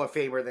other Hall of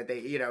Famer that they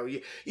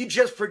you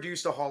just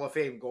produced a Hall of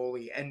Fame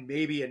goalie and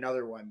maybe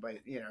another one,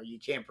 but you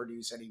can't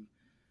produce any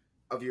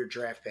of your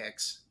draft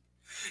picks.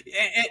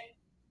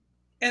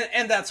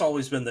 And that's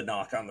always been the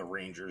knock on the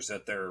Rangers,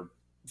 that their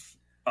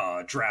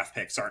draft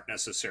picks aren't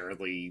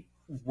necessarily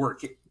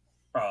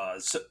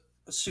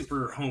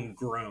super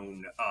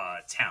homegrown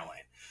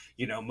talent.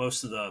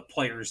 Most of the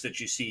players that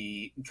you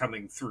see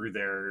coming through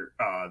there,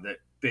 that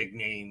big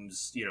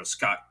names,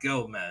 Scott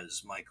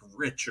Gomez, Mike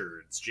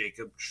Richards,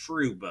 Jacob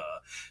Trouba,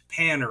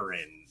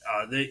 Panarin,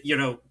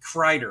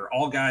 Kreider,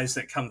 all guys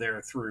that come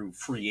there through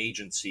free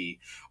agency,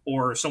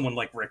 or someone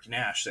like Rick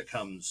Nash that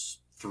comes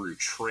through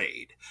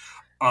trade.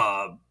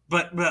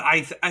 But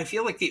I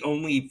feel like the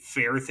only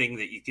fair thing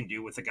that you can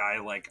do with a guy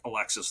like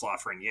Alexis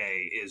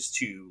Lafreniere is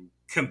to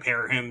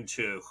compare him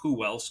to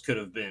who else could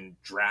have been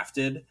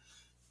drafted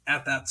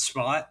at that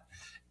spot.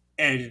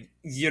 And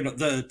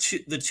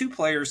the two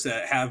players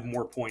that have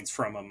more points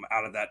from him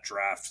out of that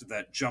draft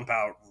that jump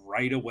out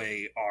right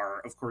away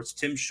are, of course,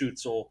 Tim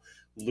Stützle,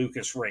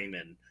 Lucas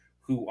Raymond,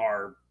 who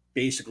are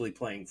basically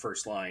playing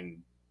first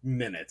line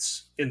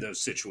minutes in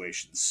those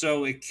situations.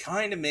 So it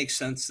kind of makes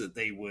sense that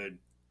they would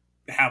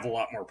have a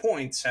lot more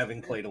points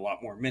having played a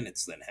lot more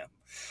minutes than him.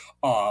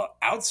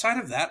 Outside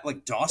of that,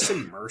 like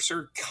Dawson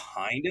Mercer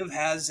kind of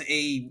has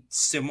a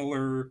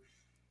similar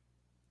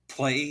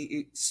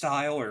play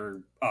style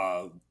or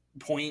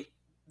point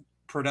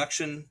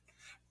production,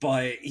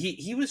 but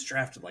he was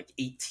drafted like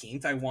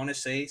 18th, I want to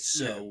say.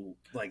 So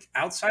like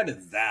outside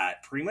of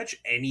that, pretty much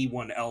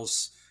anyone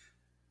else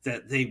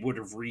that they would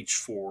have reached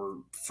for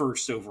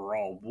first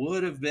overall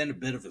would have been a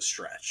bit of a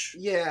stretch.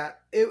 Yeah,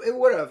 it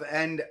would have.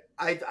 And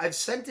I've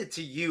sent it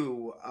to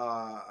you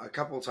a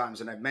couple of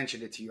times, and I've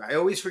mentioned it to you. I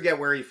always forget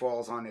where he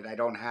falls on it. I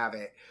don't have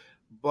it.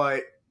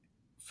 But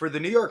for the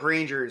New York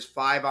Rangers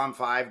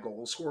 5-on-5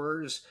 goal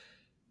scorers,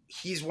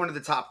 he's one of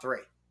the top three.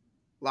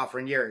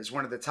 Lafreniere is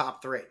one of the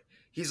top three.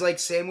 He's like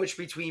sandwiched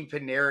between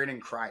Panarin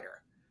and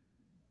Kreider.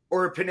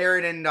 Or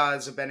Panarin and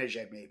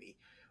Zibanejad, maybe.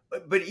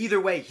 But either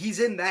way, he's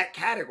in that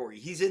category.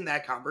 He's in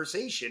that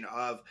conversation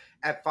of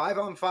at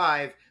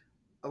 5-on-5,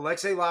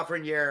 Alexis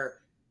Lafreniere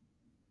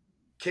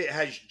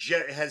has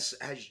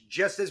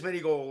just as many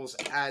goals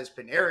as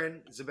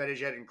Panarin,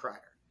 Zibanejad, and Kreider.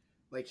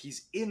 Like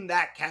he's in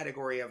that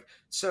category of.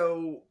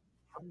 So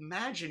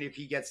imagine if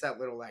he gets that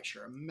little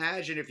extra.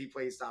 Imagine if he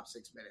plays top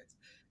 6 minutes.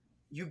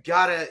 You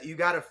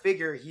gotta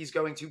figure he's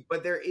going to.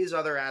 But there is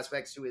other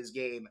aspects to his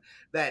game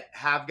that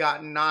have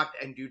gotten knocked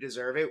and do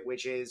deserve it,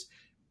 which is.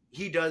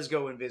 He does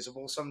go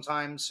invisible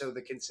sometimes, so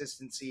the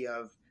consistency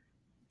of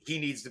he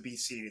needs to be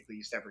seen at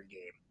least every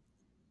game.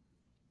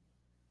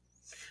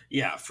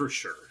 Yeah, for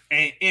sure.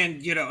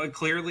 And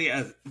clearly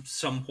at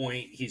some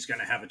point he's going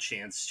to have a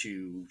chance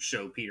to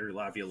show Peter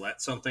Laviolette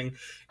something.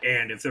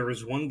 And if there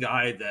was one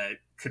guy that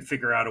could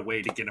figure out a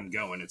way to get him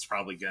going, it's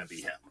probably going to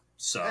be him.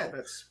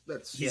 So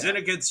he's in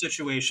a good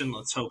situation.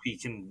 Let's hope he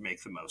can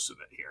make the most of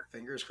it here.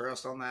 Fingers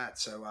crossed on that.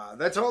 So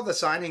that's all the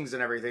signings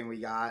and everything we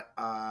got.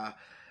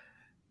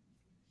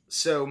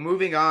 So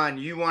moving on,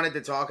 you wanted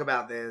to talk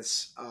about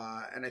this,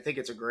 and I think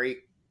it's a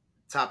great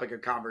topic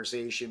of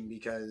conversation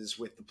because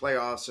with the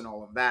playoffs and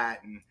all of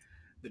that and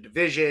the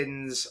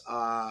divisions,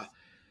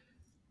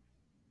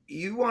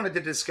 you wanted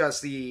to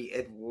discuss the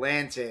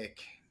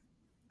Atlantic,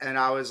 and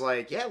I was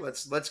like, yeah,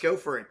 let's go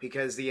for it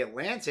because the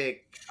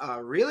Atlantic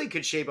really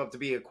could shape up to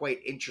be a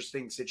quite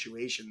interesting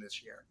situation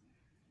this year.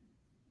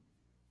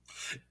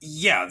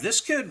 Yeah, this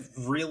could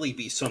really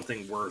be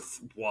something worth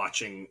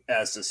watching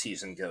as the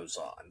season goes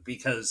on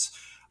because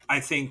I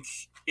think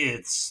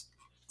it's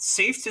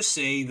safe to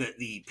say that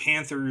the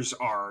Panthers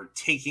are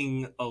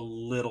taking a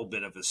little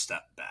bit of a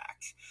step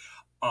back.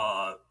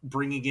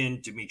 Bringing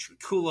in Dmitry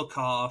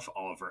Kulikov,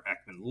 Oliver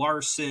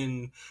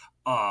Ekman-Larsson,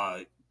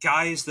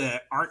 guys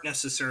that aren't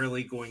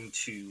necessarily going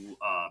to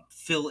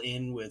fill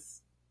in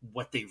with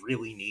what they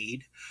really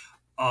need.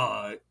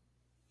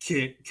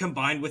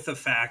 combined with the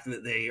fact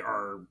that they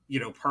are,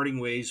 parting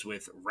ways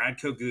with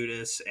Radko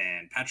Gudas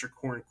and Patrick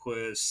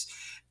Hornquist,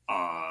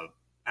 uh,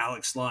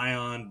 Alex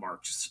Lyon,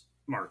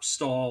 Mark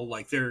Stahl.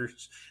 Like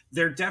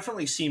there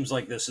definitely seems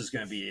like this is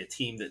going to be a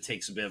team that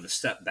takes a bit of a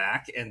step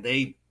back, and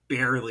they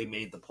barely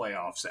made the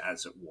playoffs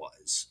as it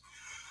was.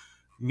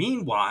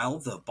 Meanwhile,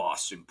 the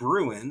Boston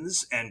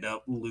Bruins end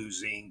up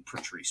losing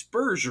Patrice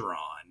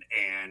Bergeron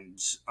and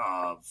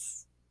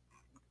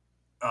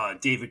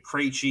David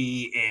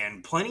Krejci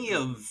and plenty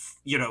of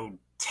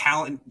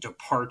talent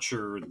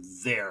departure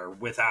there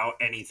without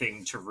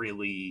anything to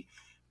really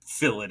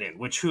fill it in,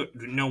 which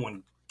no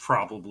one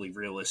probably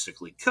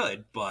realistically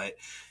could. But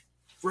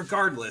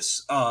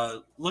regardless,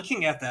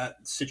 looking at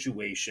that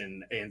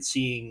situation and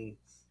seeing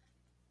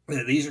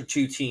that these are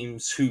two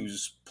teams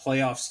whose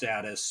playoff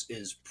status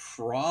is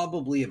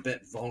probably a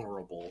bit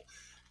vulnerable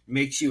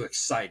makes you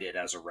excited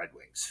as a Red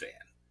Wings fan.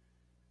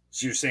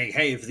 So you're saying,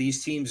 hey, if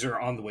these teams are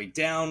on the way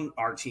down,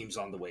 our team's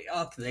on the way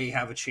up, they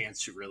have a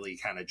chance to really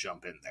kind of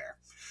jump in there.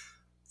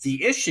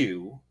 The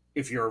issue,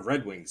 if you're a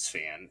Red Wings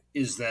fan,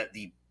 is that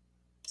the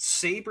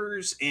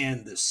Sabres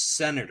and the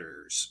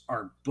Senators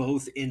are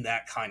both in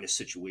that kind of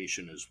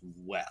situation as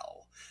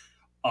well.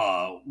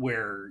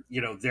 Where,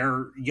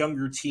 they're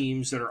younger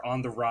teams that are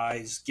on the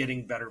rise,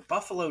 getting better.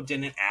 Buffalo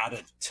didn't add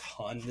a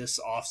ton this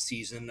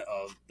offseason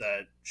of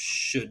that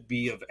should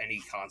be of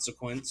any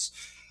consequence.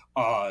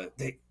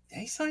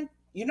 They signed,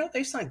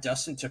 they signed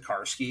Dustin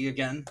Tokarski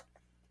again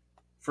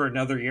for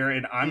another year,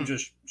 and I'm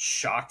just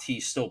shocked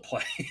he's still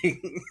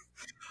playing.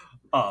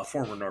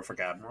 Former Norfolk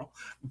Admiral,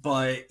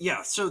 but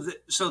yeah. So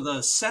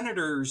the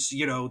Senators,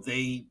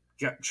 they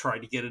tried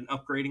to get an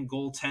upgrade in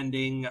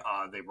goaltending.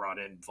 They brought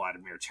in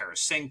Vladimir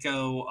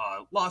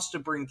Tarasenko, lost to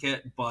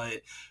Brinket,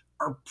 but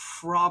are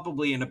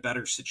probably in a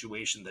better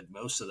situation than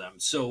most of them.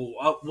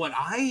 So what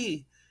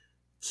I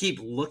keep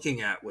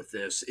looking at with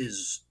this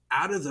is,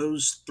 out of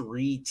those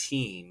three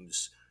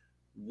teams,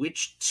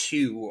 which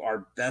two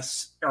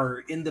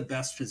are in the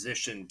best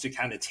position to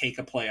kind of take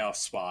a playoff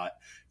spot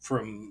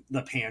from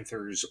the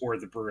Panthers or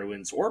the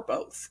Bruins or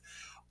both?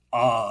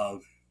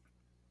 And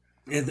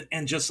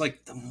just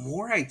like, the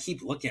more I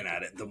keep looking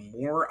at it, the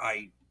more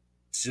I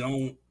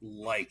don't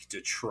like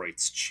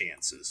Detroit's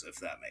chances, if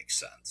that makes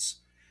sense.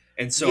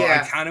 And so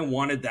I kind of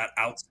wanted that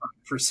outside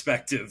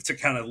perspective to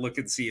kind of look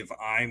and see if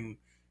I'm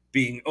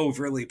being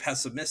overly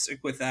pessimistic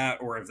with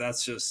that, or if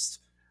that's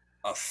just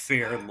a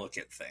fair look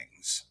at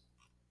things.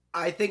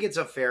 I think it's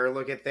a fair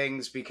look at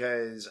things,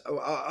 because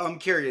I'm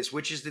curious,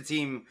 which is the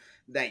team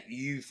that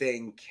you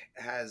think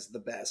has the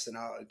best? And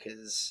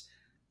because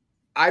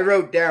I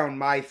wrote down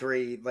my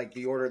three, like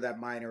the order that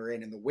mine are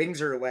in, and the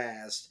Wings are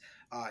last,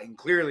 and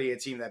clearly a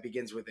team that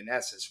begins with an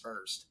S is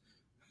first.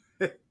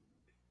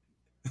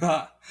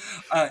 Yeah,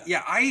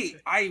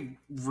 I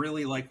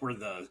really like where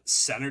the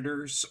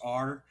Senators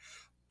are.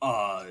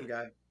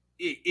 Okay.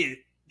 It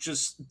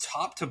just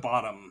top to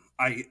bottom,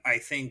 I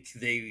think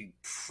they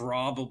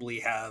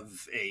probably have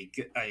a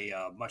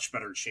much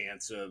better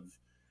chance of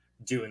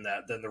doing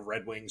that than the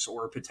Red Wings,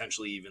 or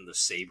potentially even the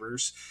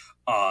Sabres.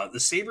 The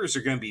Sabres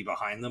are going to be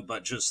behind them,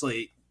 but just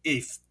like,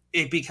 if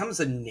it becomes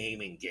a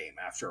naming game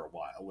after a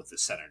while with the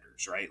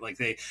Senators, right? Like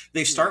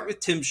they start with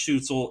Tim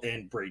Stützle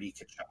and Brady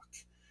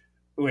Tkachuk.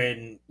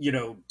 When,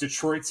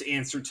 Detroit's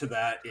answer to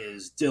that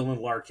is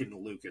Dylan Larkin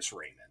and Lucas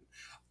Raymond.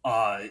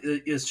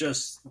 It's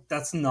just,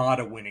 that's not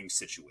a winning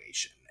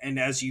situation. And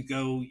as you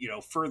go,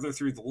 further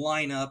through the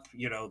lineup,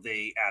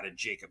 they added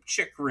Jacob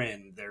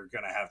Chikrin. They're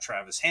going to have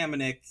Travis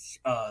Hamonic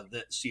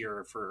this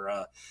year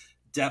for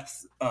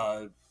depth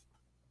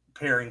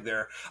pairing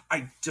there.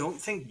 I don't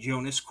think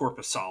Jonas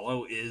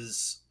Corposalo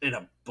is an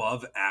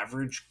above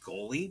average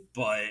goalie,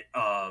 but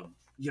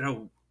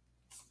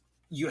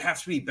you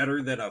have to be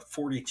better than a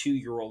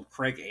 42-year-old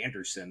Craig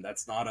Anderson.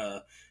 That's not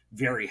a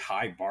very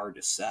high bar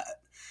to set.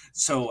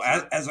 So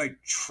as I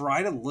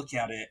try to look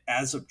at it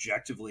as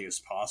objectively as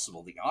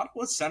possible, the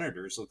Ottawa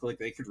Senators look like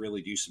they could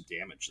really do some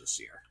damage this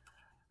year.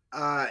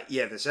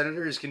 Yeah, the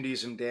Senators can do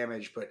some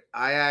damage, but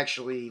I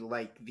actually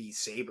like the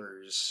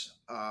Sabres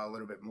a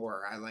little bit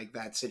more. I like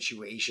that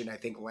situation. I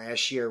think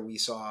last year we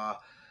saw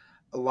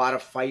a lot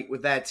of fight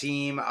with that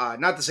team.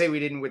 Not to say we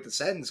didn't with the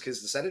Sens,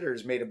 because the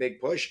Senators made a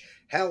big push.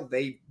 Hell,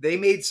 they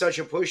made such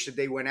a push that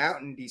they went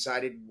out and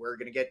decided, we're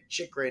going to get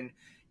Chikrin.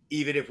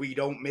 Even if we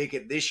don't make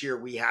it this year,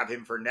 we have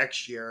him for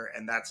next year,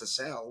 and that's a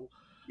sell.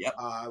 Yep.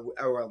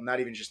 Well, not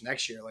even just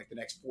next year, like the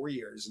next 4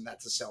 years, and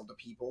that's a sell to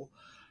people.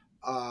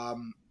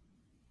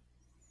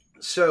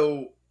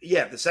 So,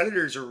 yeah, the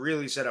Senators are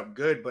really set up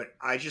good, but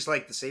I just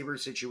like the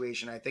Sabres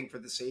situation. I think for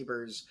the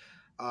Sabres,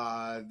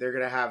 they're going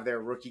to have their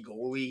rookie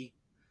goalie.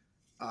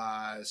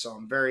 So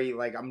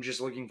I'm just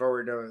looking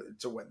forward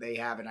to what they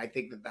have. And I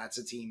think that that's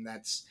a team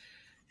that's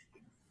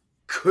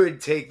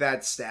could take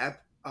that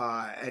step.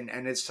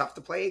 And it's tough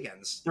to play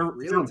against. Their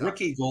Really tough.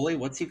 rookie goalie,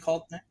 what's he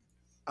called now?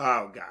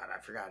 Oh God, I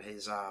forgot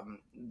his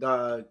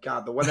the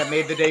one that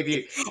made the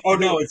debut. Oh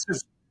no, it's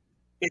just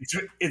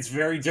it's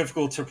very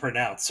difficult to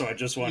pronounce, so I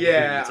just wanted to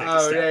hear you Yeah. take a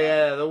Oh, yeah, stab at it.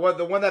 yeah.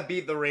 The one that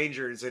beat the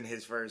Rangers in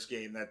his first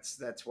game.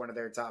 That's one of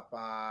their top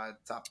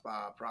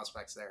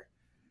prospects there.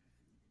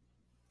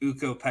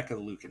 Ukko Pekka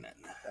Luukkonen.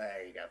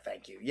 There you go.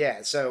 Thank you.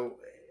 Yeah. So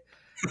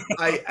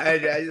I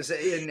just,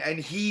 and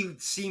he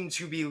seemed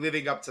to be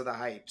living up to the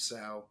hype.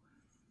 So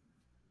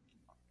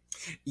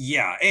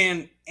Yeah,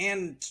 and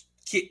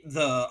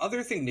the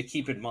other thing to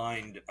keep in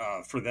mind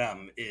for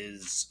them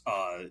is,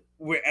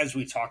 as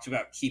we talked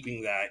about,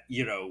 keeping that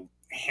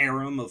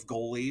harem of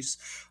goalies.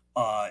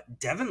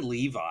 Devin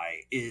Levi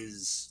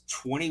is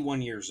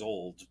 21 years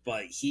old,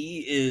 but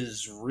he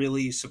is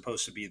really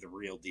supposed to be the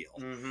real deal.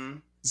 hmm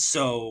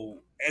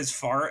So as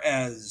far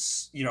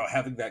as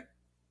having that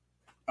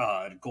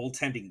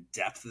goaltending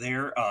depth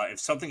there, if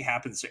something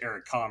happens to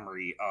Eric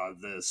Comrie,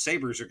 the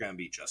Sabres are going to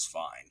be just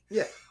fine.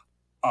 yeah,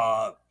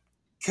 Uh,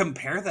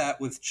 Compare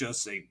that with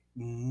just a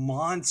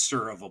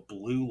monster of a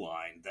blue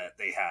line that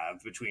they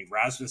have between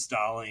Rasmus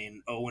Dahlin,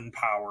 Owen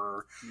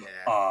Power,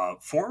 yeah,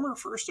 former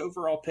first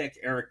overall pick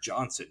Eric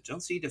Johnson.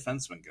 Don't see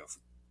defensemen go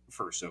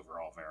first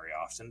overall very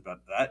often,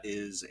 but that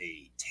is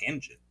a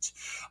tangent.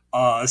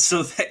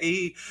 So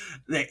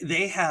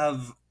they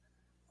have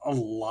a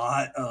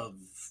lot of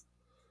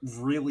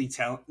really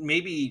talent,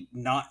 maybe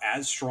not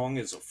as strong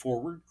as a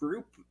forward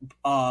group,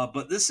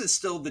 but this is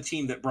still the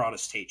team that brought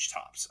us Tage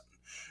Thompson.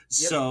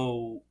 yep,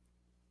 So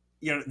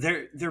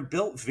they're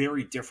built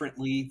very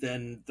differently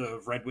than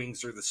the Red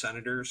Wings or the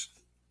Senators,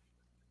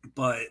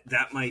 but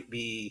that might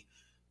be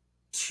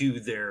to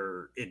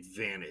their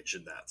advantage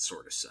in that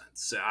sort of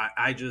sense.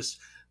 I just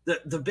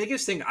the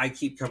biggest thing I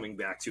keep coming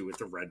back to with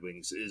the Red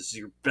Wings is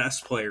your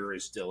best player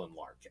is Dylan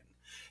Larkin,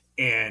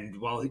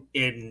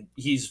 and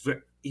he's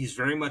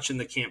very much in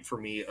the camp for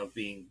me of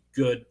being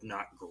good,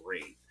 not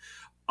great.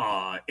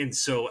 And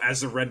so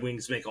as the Red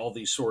Wings make all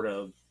these sort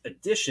of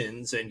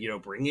additions and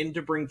bring in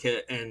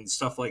DeBrincat and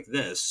stuff like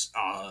this,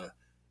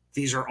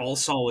 these are all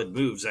solid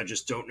moves. I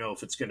just don't know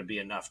if it's going to be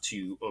enough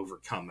to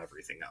overcome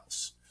everything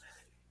else.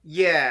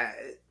 yeah.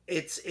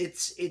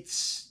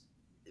 It's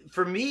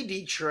for me.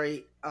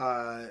 Detroit,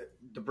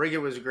 the Brigade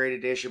was a great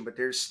addition, but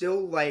there's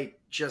still like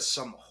just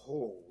some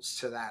holes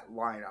to that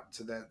lineup,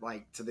 to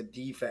the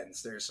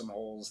defense. There's some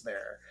holes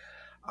there.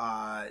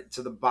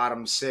 To the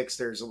bottom six,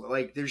 there's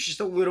just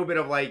a little bit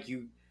of like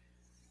you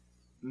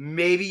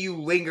maybe you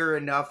linger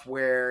enough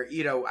where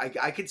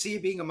I could see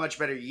it being a much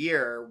better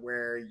year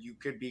where you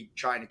could be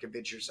trying to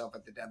convince yourself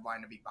at the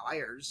deadline to be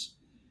buyers.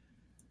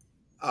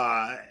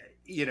 Uh,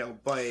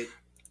 but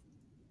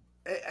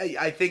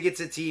I think it's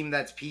a team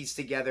that's pieced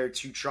together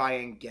to try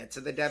and get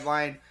to the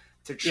deadline,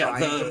 to Yeah,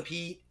 try and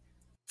compete,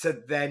 to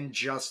then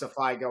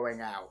justify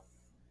going out.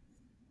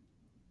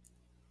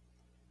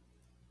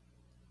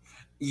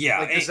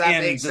 Like, does that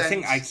make and the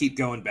thing I sense? keep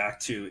going back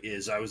to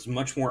is I was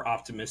much more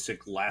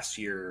optimistic last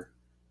year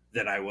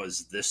than I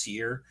was this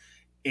year.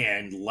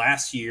 And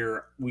last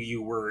year, we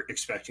were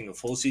expecting a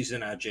full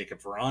season out of Jacob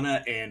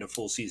Verana and a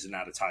full season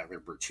out of Tyler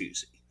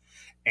Bertuzzi.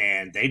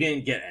 And they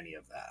didn't get any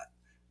of that.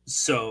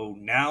 So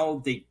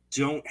now they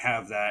don't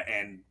have that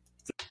and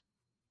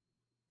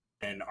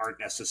aren't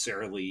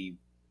necessarily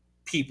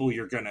people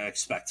you're going to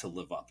expect to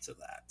live up to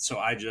that. So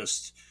I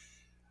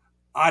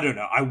don't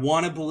know. I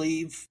want to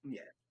believe.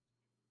 Yeah.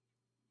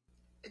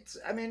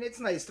 I mean, it's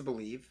nice to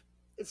believe.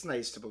 It's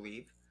nice to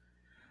believe.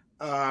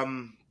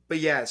 But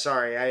yeah,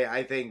 sorry.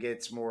 I think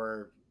it's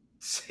more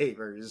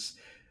Sabres.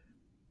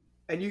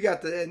 And you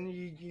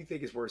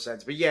think it's more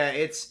sense. But yeah,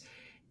 it's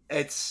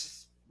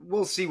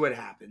we'll see what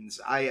happens.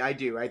 I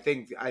do. I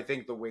think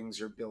the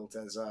Wings are built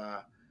as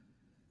a,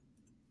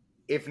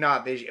 if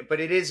not this year, but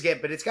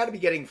it's got to be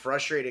getting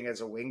frustrating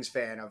as a Wings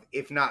fan of,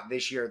 if not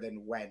this year,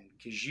 then when?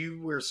 Because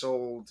you were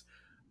sold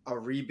a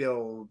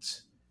rebuild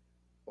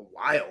a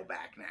while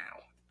back now,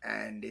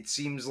 and it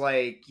seems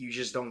like you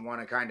just don't want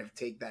to kind of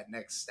take that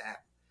next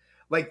step.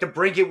 Like the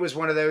Brinket was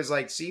one of those,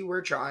 like, see,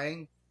 we're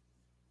trying.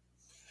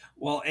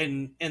 Well,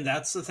 and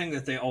that's the thing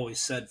that they always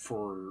said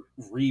for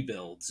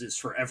rebuilds is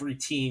for every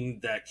team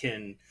that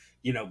can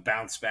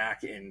bounce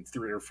back in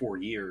 3 or 4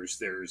 years.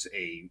 There's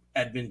a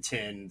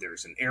Edmonton,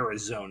 there's an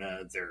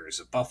Arizona, there's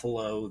a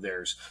Buffalo.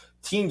 There's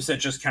teams that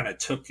just kind of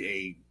took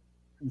a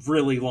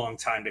really long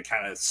time to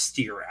kind of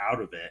steer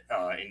out of it.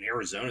 In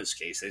Arizona's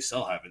case, they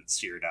still haven't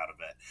steered out of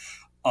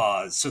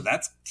it. So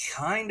that's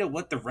kind of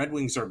what the Red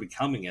Wings are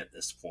becoming at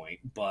this point.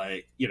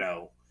 But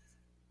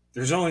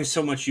there's only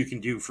so much you can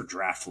do for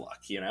draft luck.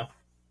 Yeah,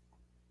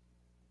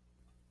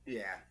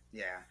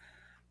 yeah.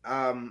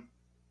 All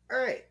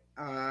right.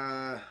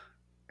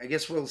 I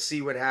guess we'll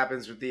see what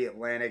happens with the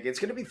Atlantic. It's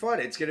gonna be fun.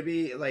 It's gonna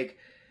be like,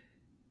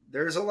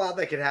 there's a lot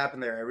that could happen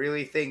there. I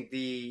really think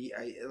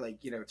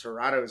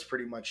Toronto is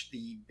pretty much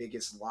the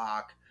biggest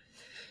lock.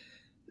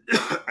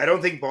 I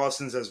don't think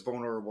Boston's as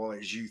vulnerable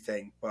as you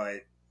think,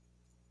 but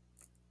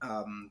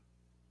um,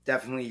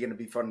 definitely going to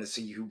be fun to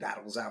see who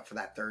battles out for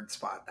that third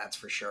spot. That's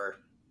for sure.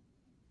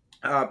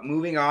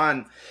 Moving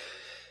on.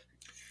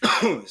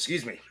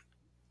 Excuse me.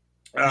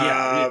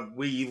 Yeah,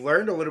 We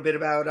learned a little bit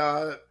about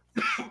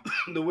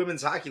the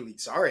women's hockey league.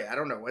 Sorry, I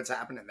don't know what's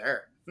happening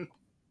there.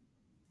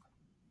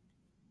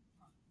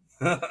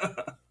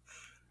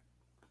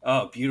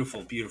 Oh,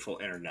 beautiful, beautiful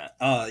internet.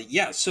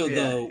 Yeah. So Yeah.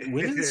 the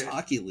Women's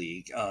Hockey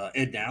League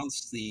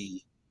announced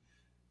the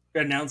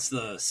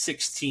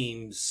six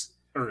teams,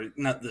 or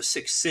not the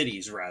six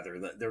cities rather,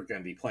 that they're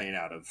going to be playing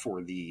out of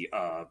for the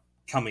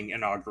coming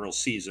inaugural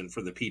season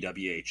for the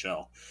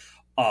PWHL.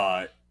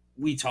 Uh,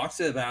 we talked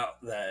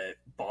about that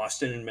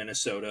Boston and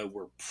Minnesota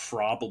were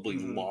probably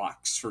Mhm.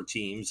 locks for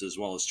teams, as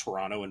well as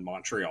Toronto and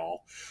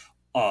Montreal.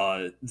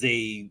 They're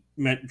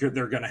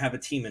going to have a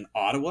team in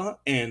Ottawa,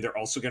 and they're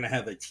also going to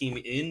have a team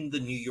in the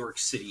New York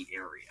City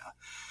area.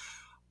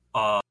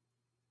 Uh,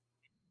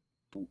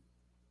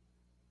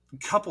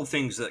 Couple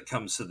things that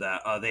comes to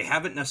that. They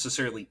haven't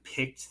necessarily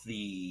picked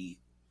the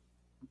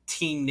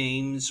team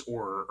names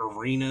or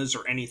arenas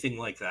or anything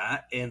like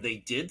that, and they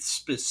did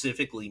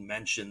specifically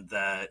mention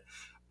that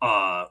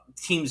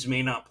teams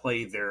may not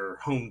play their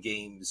home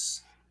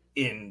games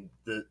in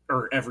the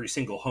or every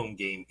single home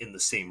game in the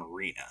same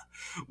arena.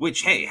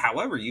 Which, hey, Mhm.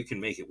 however you can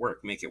make it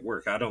work.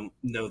 I don't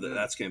know that Mhm.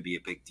 that's going to be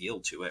a big deal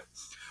to it.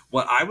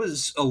 What I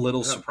was a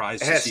little Oh,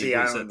 surprised to see SC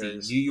was that the New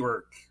Islanders.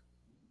 York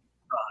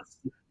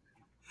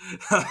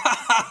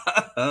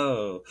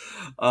oh,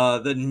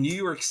 the New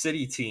York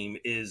City team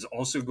is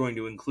also going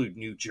to include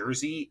New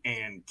Jersey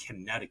and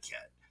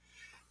Connecticut.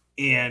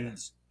 Yeah. And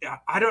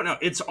I don't know,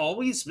 it's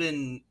always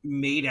been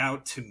made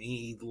out to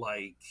me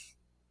like,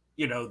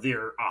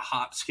 they're a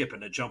hop, skip,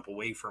 and a jump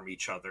away from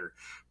each other.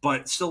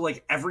 But still,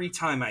 like, every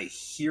time I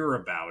hear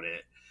about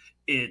it,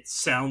 it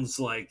sounds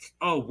like,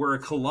 oh, we're a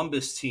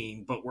Columbus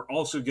team, but we're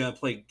also going to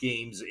play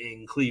games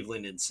in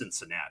Cleveland and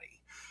Cincinnati.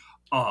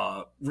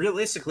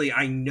 Realistically,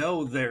 I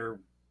know they're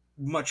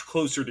much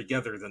closer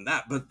together than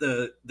that, but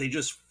they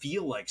just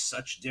feel like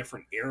such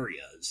different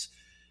areas.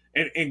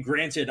 And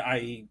granted,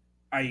 I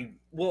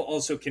will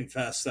also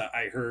confess that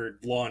I heard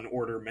Law and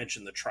Order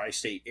mention the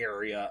tri-state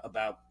area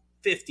about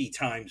 50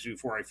 times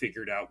before I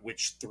figured out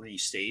which three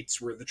states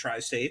were the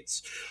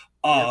tri-states.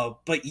 Yep.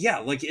 But yeah,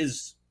 like,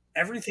 is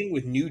everything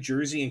with New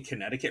Jersey and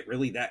Connecticut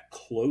really that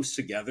close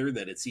together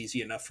that it's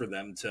easy enough for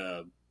them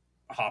to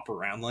hop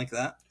around like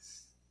that?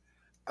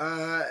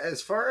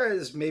 As far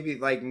as maybe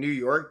like New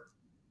York,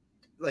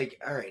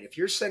 like, all right, if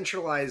you're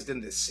centralized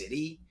in the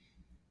city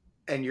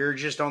and you're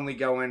just only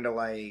going to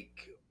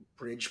like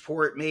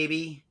Bridgeport,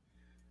 maybe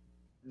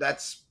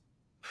that's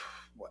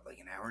what, like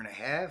an hour and a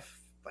half.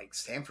 Like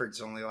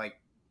Stanford's only like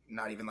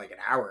not even like an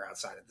hour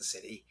outside of the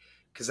city,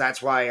 because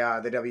that's why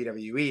the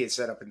WWE is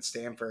set up in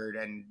Stanford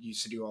and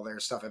used to do all their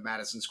stuff at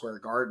Madison Square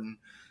Garden.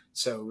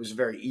 So it was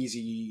very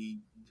easy.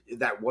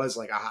 That was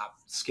like a hop,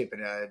 skip,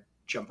 and a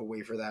jump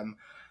away for them.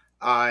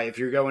 If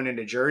you're going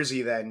into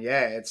Jersey, then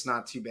yeah, it's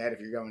not too bad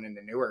if you're going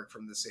into Newark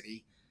from the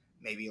city.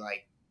 Maybe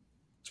like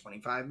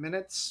 25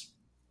 minutes,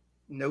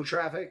 no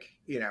traffic.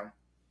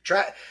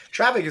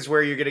 Traffic is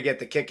where you're going to get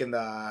the kick in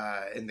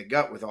the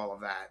gut with all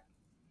of that.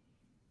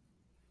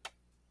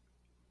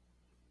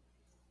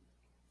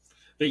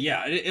 But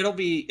yeah, it'll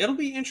be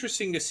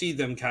interesting to see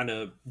them kind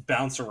of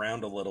bounce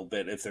around a little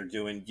bit if they're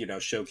doing,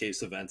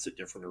 showcase events at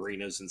different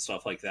arenas and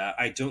stuff like that.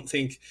 I don't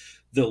think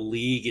the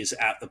league is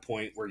at the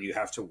point where you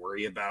have to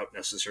worry about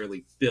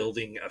necessarily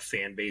building a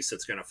fan base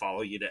that's going to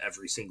follow you to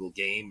every single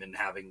game and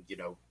having,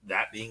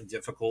 that being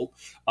difficult.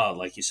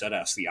 Like you said,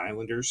 ask the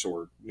Islanders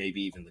or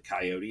maybe even the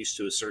Coyotes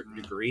to a certain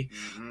degree.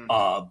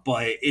 Mm-hmm.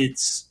 But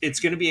it's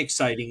going to be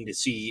exciting to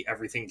see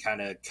everything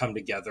kind of come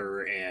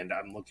together, and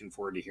I'm looking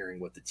forward to hearing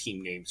what the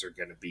team names are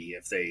going to be,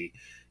 if they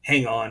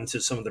hang on to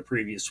some of the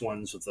previous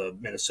ones with the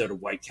Minnesota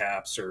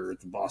Whitecaps or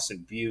the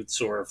Boston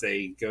Buttes, or if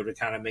they go to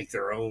kind of make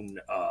their own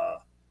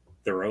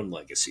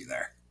legacy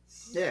there.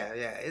 Yeah,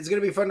 yeah, it's gonna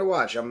be fun to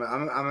watch. I'm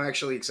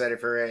actually excited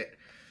for it.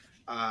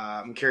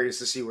 I'm curious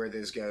to see where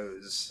this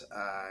goes.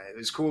 It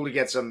was cool to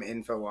get some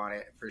info on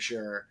it for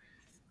sure,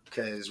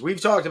 because we've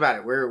talked about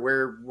it.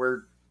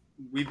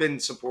 We've been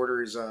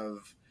supporters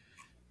of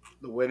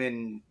the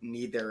women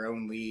need their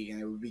own league, and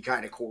it would be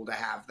kind of cool to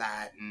have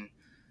that, and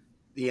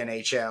the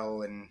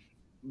NHL and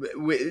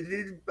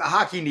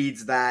hockey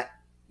needs that.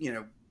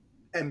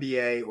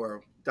 NBA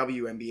or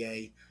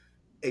WNBA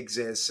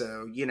exists,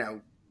 so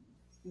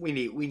we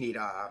need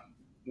a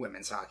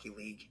women's hockey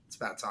league. It's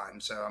about time,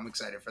 so I'm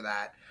excited for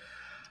that.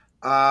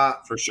 Uh,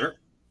 For sure.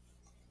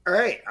 all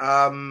right.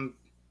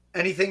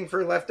 Anything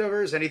for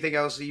leftovers? Anything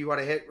else that you want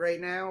to hit right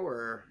now,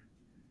 or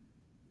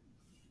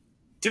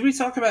Did we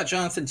talk about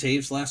Jonathan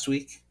Taves last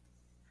week?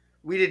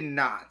 we did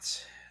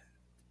not?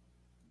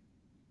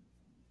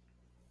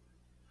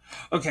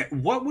 Okay,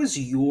 what was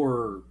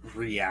your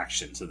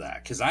reaction to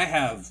that? Because I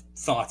have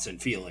thoughts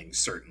and feelings,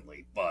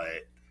 certainly,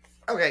 but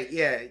Okay,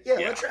 yeah, yeah.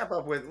 yeah. Let's wrap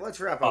up with Uh,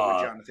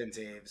 Jonathan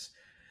Taves.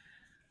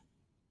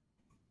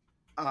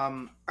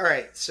 All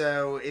right.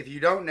 So if you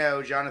don't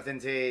know, Jonathan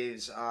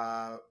Taves,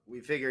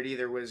 we figured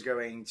either was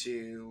going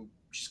to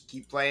just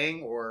keep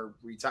playing or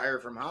retire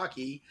from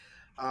hockey.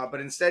 But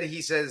instead,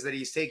 he says that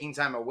he's taking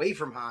time away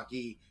from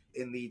hockey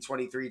in the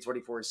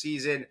 23-24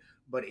 season,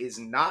 but is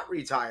not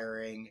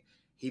retiring.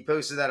 He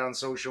posted that on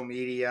social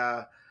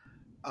media.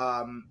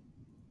 Um,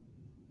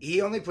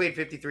 he only played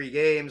 53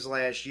 games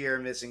last year,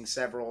 missing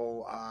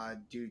several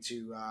due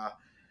to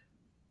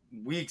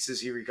weeks as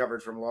he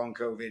recovered from long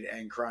COVID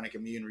and chronic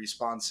immune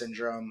response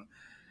syndrome.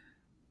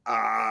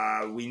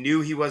 We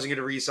knew he wasn't going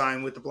to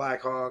re-sign with the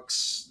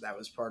Blackhawks. That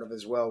was part of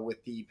as well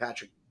with the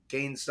Patrick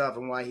Kane stuff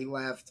and why he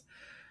left.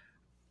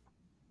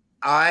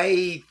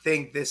 I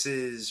think this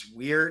is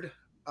weird.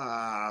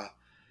 I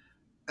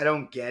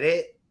don't get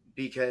it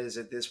because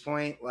at this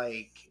point,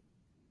 like,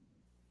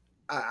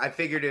 I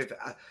figured if,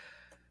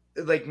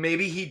 like,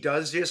 maybe he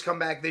does just come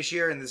back this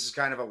year and this is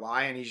kind of a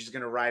lie and he's just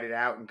going to ride it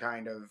out and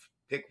kind of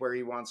pick where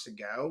he wants to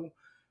go.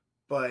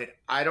 But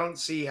I don't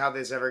see how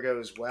this ever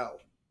goes well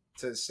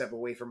to step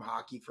away from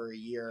hockey for a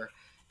year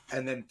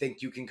and then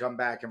think you can come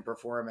back and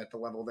perform at the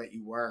level that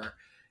you were.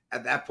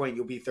 At that point,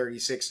 you'll be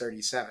 36,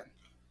 37.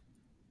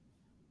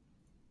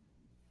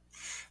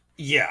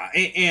 Yeah,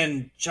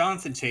 and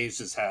Jonathan Taves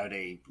has had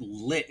a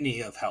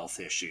litany of health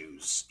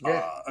issues,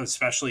 Yeah.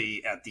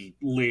 especially at the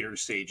later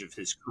stage of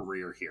his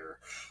career here.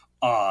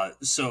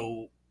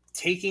 So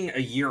taking a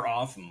year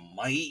off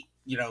might,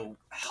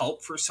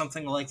 help for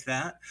something like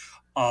that.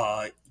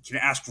 You can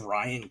ask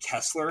Ryan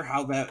Kessler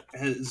how that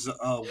has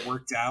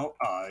worked out.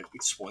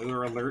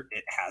 Spoiler alert,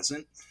 it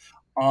hasn't.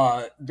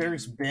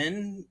 There's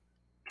been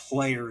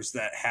players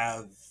that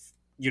have,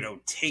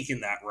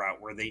 taken that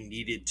route where they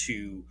needed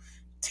to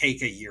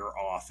take a year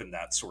off in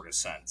that sort of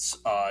sense.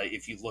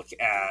 If you look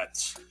at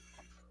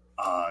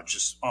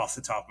just off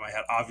the top of my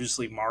head,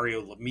 obviously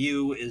Mario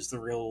Lemieux is the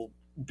real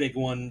big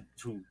one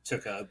who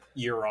took a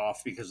year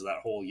off because of that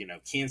whole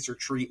cancer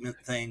treatment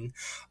thing.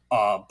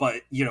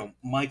 But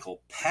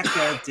Michael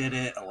Pekka did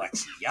it,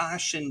 Alexei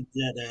Yashin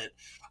did it.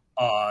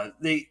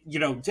 They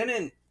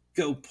didn't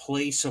go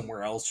play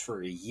somewhere else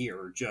for a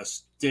year,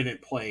 just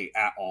didn't play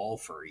at all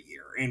for a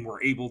year, and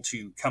were able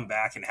to come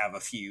back and have a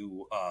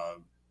few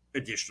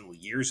additional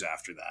years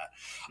after that.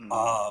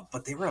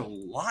 But they were a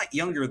lot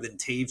younger than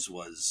Taves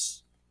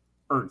was,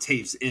 or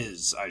Taves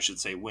is, I should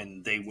say,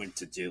 when they went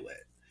to do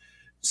it.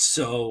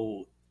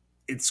 So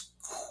it's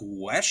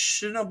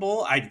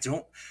questionable. I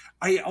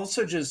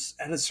also just,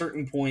 at a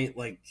certain point,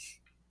 like,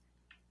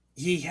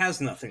 he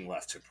has nothing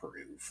left to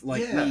prove.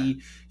 Like, Yeah.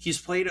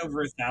 he's played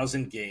over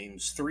 1,000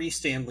 games, 3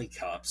 Stanley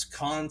Cups,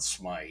 Conn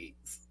Smythe.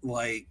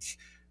 Like,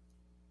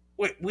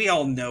 we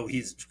all know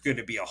he's going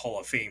to be a Hall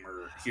of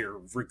Famer here,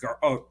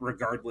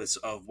 regardless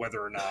of whether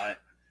or not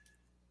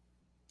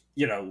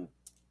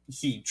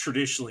he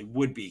traditionally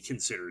would be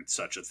considered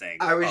such a thing.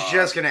 I was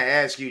just going to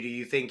ask you, do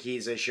you think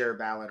he's a sure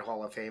ballot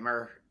Hall of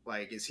Famer?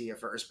 Like, is he a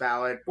first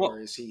ballot Well, or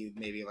is he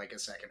maybe like a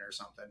second or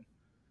something?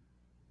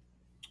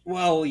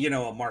 Well,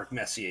 a Mark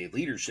Messier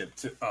leadership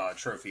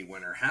trophy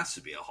winner has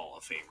to be a Hall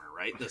of Famer,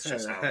 right? That's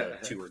just how the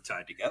two are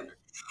tied together.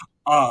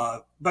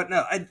 But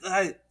no,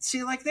 I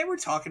see. Like, they were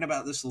talking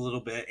about this a little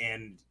bit,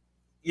 and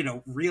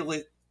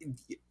really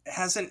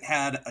hasn't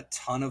had a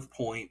ton of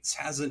points.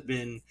 Hasn't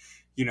been,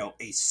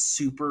 a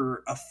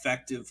super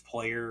effective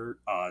player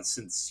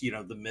since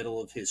the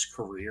middle of his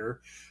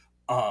career.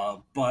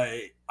 But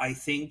I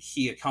think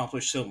he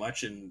accomplished so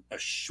much in a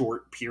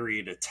short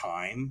period of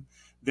time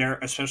there,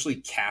 especially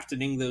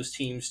captaining those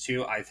teams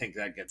too. I think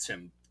that gets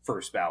him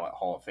first ballot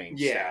Hall of Fame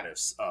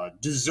status,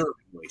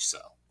 deservedly so.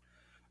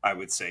 I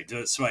would say,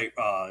 despite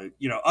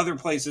other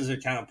places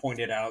that kind of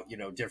pointed out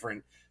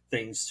different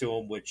things to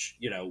him, which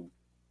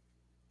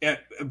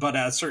but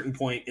at a certain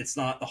point, it's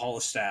not the Hall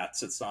of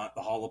Stats, it's not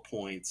the Hall of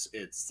Points,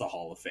 it's the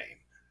Hall of Fame.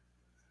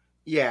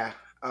 Yeah,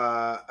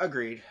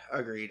 agreed,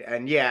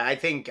 and yeah, I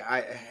think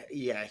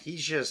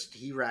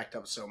he racked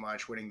up so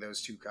much winning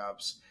those 2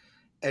 cups,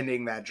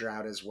 ending that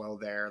drought as well.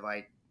 There,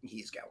 like,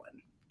 he's going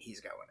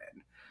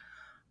in.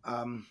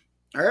 All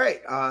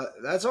right,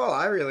 that's all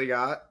I really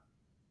got.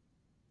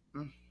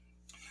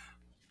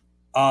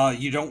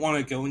 You don't want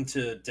to go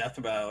into depth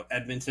about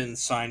Edmonton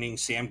signing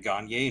Sam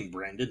Gagner and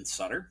Brandon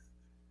Sutter?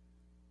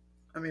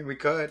 I mean, we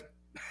could.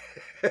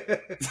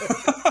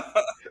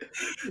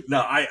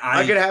 No,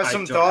 I could have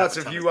some thoughts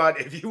if you want.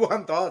 If you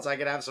want thoughts, I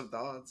could have some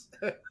thoughts.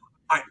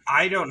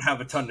 I don't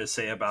have a ton to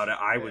say about it.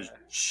 I was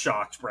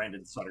shocked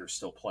Brandon Sutter's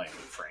still playing,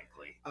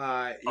 frankly.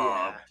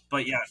 Yeah.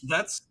 But yeah,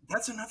 that's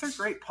another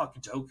great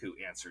Puck Doku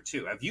answer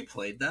too. Have you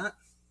played that?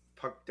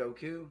 Puck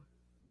Doku?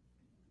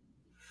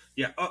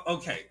 Yeah.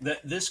 Okay.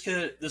 This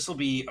will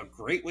be a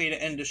great way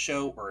to end a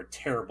show or a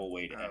terrible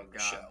way to end the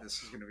show.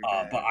 This is going to be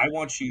bad. But I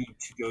want you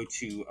to go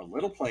to a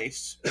little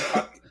place,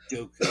 Puck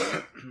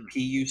Doku,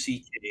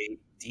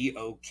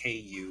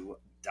 PUCKDOKU.com.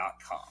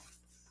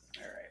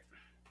 All right.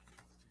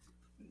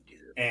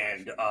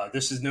 And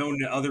this is known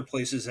in other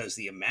places as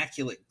the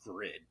Immaculate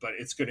Grid, but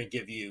it's going to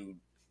give you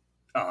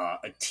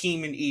a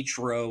team in each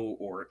row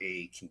or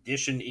a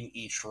condition in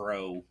each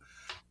row,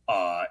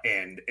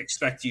 and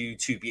expect you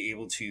to be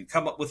able to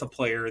come up with a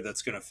player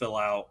that's going to fill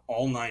out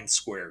all 9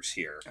 squares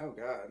here. Oh,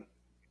 God.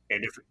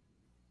 And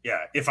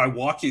if I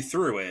walk you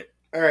through it,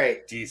 all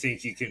right, do you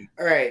think you can?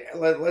 All right,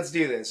 let's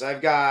do this. Let's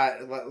go.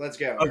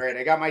 Okay. All right,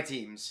 I got my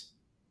teams.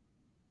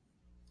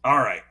 All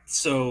right,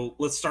 so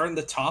let's start in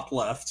the top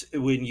left.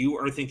 When you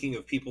are thinking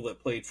of people that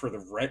played for the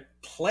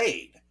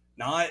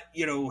not,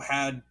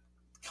 had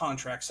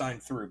contract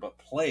signed through, but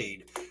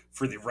played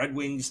for the Red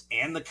Wings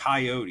and the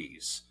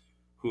Coyotes.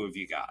 Who have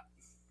you got?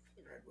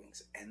 The Red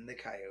Wings and the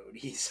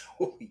Coyotes.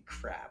 Holy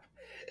crap.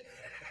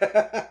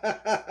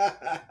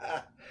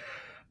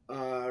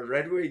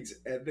 Red Wings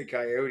and the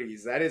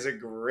Coyotes. That is a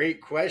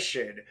great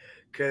question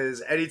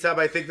because anytime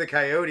I think the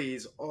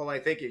Coyotes, all I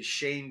think is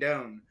Shane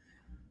Doan.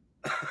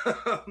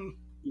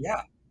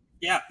 Yeah.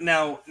 Yeah.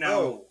 Now.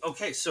 Oh,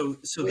 Okay. So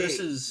this wait,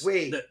 is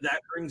wait.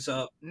 that brings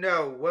up.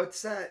 No,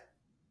 what's that?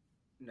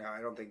 No,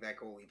 I don't think that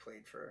goalie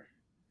played for.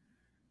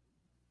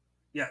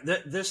 Yeah.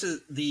 This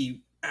is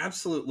the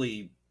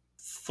absolutely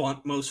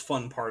most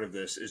fun part of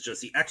this is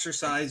just the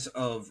exercise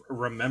of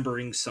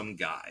remembering some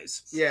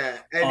guys. Yeah,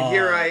 and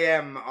here I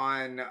am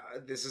on.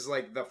 This is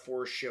like the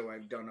fourth show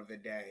I've done of the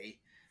day.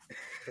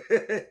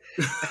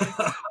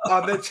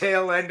 On the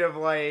tail end of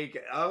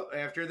like, oh,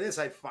 after this,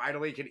 I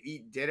finally can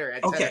eat dinner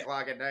at 10 Okay.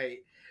 o'clock at night.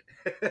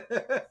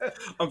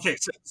 Okay,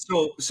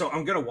 so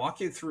I'm gonna walk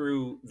you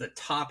through the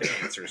top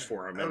answers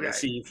for him, and we'll Okay.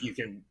 see if you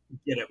can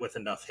get it with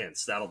enough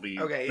hints. That'll be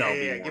Okay.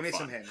 Yeah. more Give me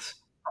fun. some hints.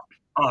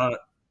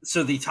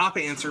 So the top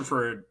answer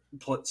for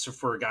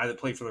a guy that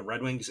played for the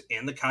Red Wings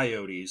and the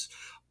Coyotes,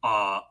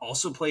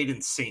 also played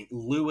in St.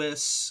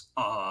 Louis.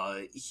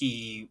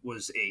 He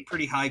was a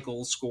pretty high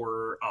goal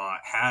scorer.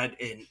 Had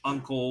an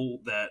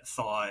uncle that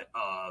thought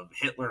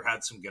Hitler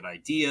had some good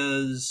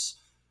ideas.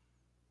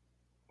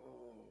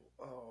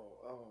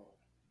 Oh.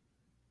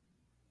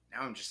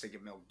 Now I'm just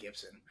thinking Mel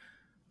Gibson.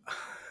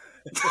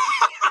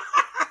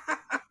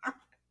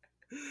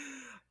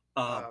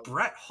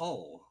 Brett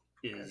Hull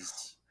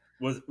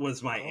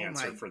was my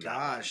answer my for that.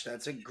 Gosh,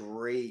 that's a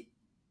great.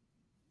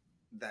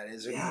 That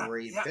is a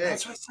great pick.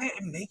 That's what I say.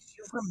 It makes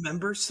you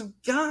remember some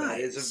guys. That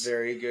is a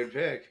very good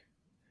pick.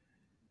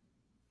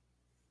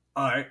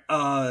 All right.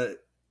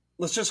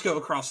 Let's just go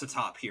across the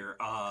top here.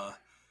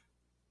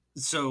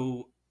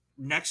 So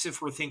next,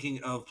 if we're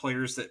thinking of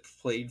players that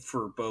played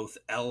for both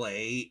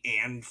LA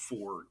and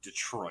for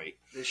Detroit,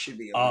 this should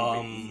be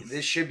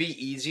this should be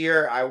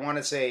easier. I want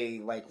to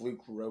say like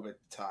Luke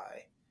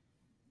Robitaille.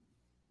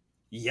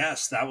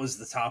 Yes, that was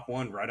the top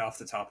one right off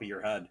the top of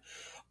your head.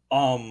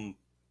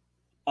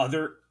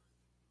 Other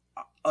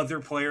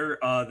player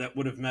that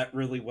would have met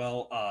really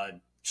well,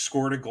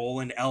 scored a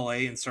goal in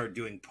LA and started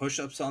doing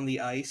push-ups on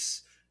the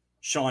ice.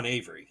 Sean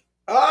Avery.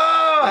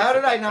 Oh, how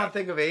did I not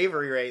think of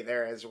Avery right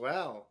there as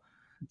well?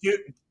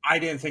 I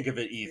didn't think of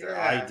it either.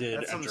 Yeah, I did.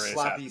 That's some Andreas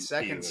sloppy Athanasiou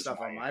second stuff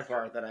on my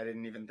part that I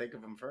didn't even think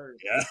of him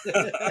first.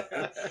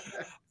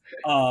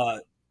 Yeah.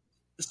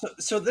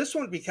 So this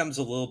one becomes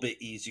a little bit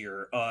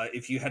easier.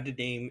 If you had to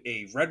name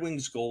a Red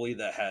Wings goalie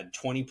that had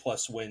 20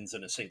 plus wins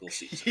in a single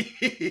season.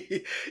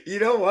 You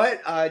know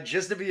what?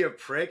 Just to be a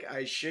prick,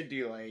 I should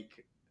do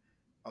like,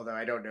 although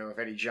I don't know if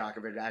any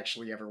Djokovic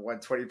actually ever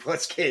won 20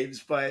 plus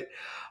games, but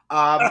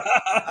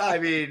I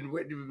mean,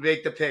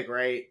 make the pick,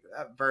 right?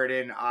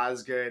 Burden,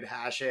 Osgood,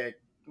 Hasek,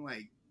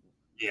 like.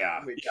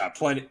 Yeah,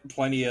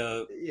 plenty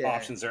of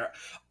options there.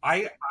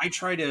 I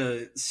try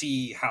to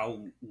see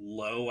how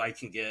low I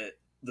can get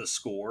the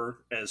score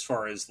as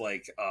far as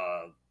like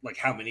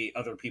how many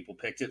other people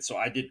picked it. So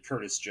I did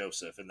Curtis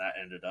Joseph, and that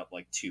ended up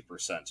like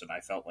 2%, and I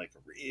felt like a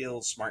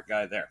real smart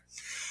guy there.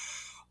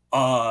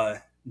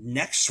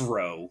 Next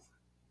row,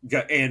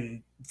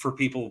 and for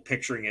people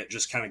picturing it,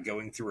 just kind of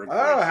going through a.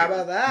 How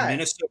about that?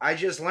 Minnesota. I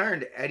just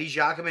learned Eddie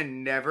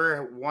Jacquemin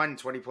never won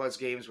 20 plus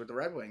games with the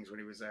Red Wings when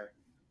he was there.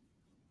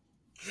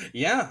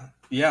 Yeah.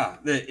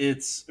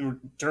 It's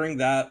during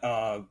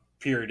that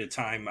period of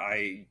time.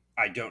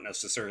 I don't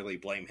necessarily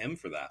blame him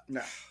for that.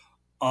 No.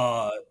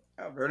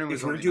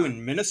 If we're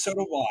doing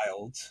Minnesota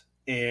Wild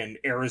and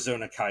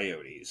Arizona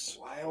Coyotes.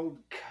 Wild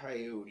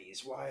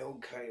Coyotes.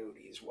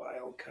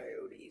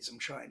 I'm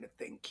trying to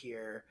think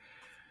here.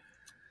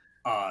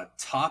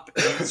 Top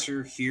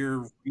answer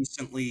here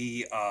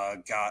recently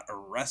got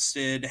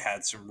arrested,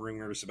 had some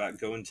rumors about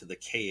going to the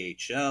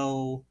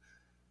KHL.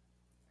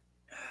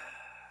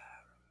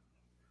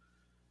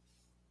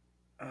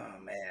 Oh,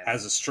 man.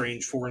 Has a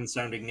strange foreign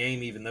sounding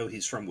name, even though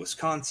he's from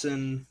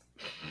Wisconsin.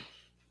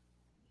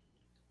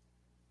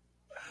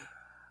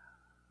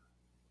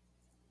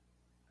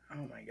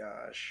 Oh my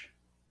gosh.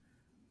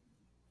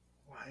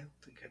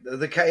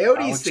 The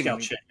Coyotes thing. All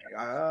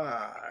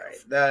right.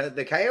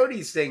 The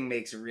Coyotes thing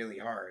makes it really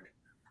hard.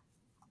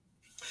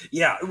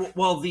 Yeah,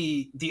 well,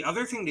 the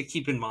other thing to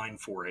keep in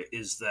mind for it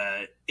is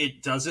that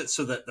it does it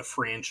so that the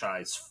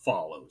franchise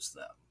follows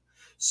them.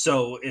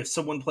 So if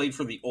someone played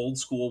for the old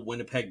school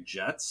Winnipeg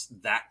Jets,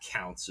 that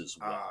counts as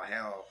well. Oh,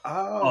 hell.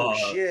 Oh,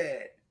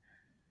 shit.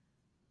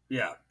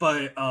 Yeah,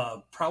 but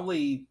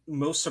probably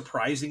most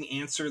surprising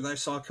answer that I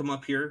saw come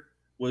up here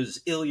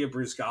was Ilya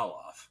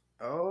Bryzgalov.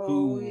 Oh,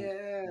 who,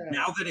 yeah.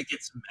 Now that it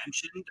gets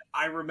mentioned,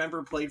 I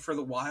remember played for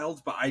the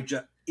Wild, but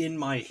in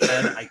my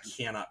head, I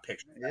cannot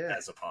picture that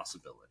as a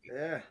possibility.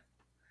 Yeah.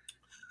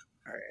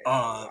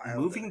 All right.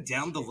 Moving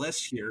down the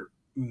list here,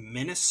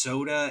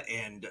 Minnesota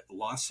and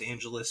Los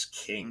Angeles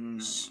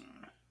Kings.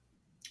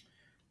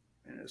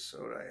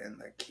 Minnesota and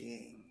the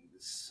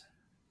Kings.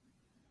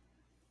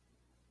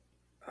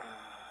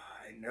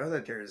 know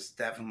that there's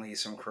definitely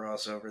some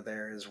crossover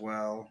there as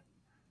well.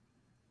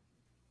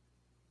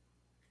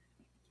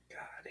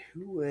 God,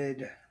 who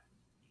would?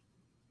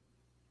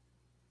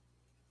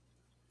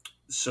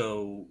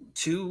 So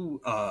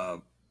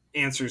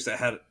answers that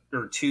had,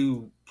 or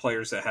two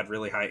players that had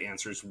really high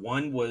answers.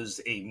 One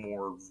was a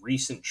more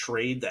recent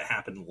trade that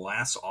happened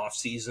last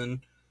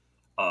offseason,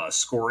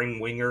 scoring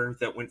winger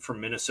that went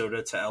from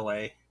Minnesota to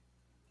LA.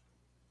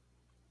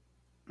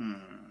 Hmm.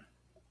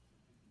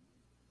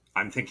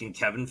 I'm thinking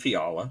Kevin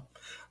Fiala.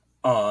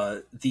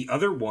 The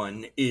other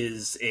one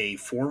is a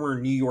former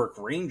New York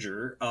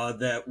Ranger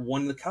that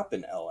won the Cup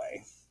in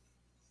LA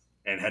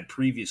and had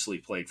previously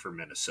played for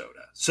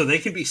Minnesota. So they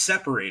can be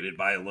separated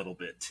by a little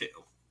bit too.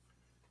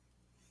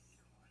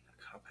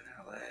 The Cup in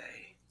LA.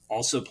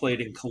 Also played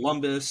in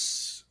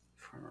Columbus.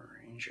 Former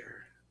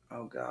Ranger.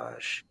 Oh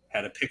gosh.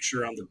 Had a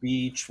picture on the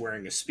beach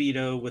wearing a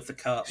Speedo with the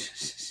cup.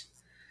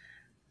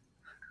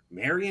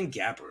 Marian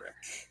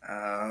Gaborik.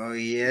 Oh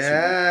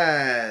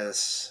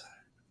yes.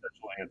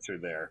 Answer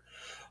there.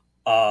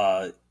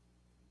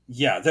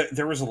 Yeah,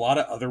 there was a lot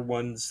of other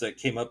ones that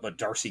came up, but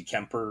Darcy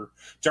Kemper.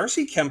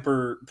 Darcy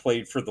Kemper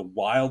played for the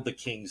Wild, the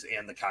Kings,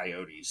 and the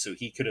Coyotes, so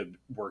he could have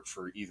worked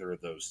for either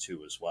of those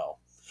two as well.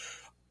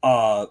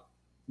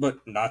 But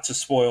not to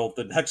spoil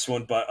the next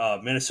one,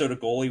 but Minnesota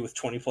goalie with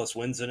 20 plus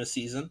wins in a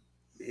season.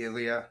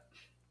 Ilya.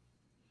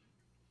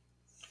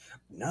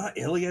 No,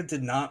 Ilya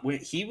did not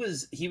win. He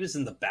was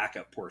in the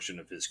backup portion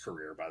of his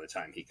career by the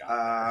time he got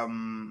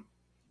there.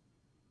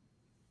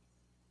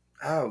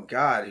 Oh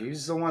God,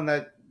 who's the one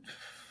that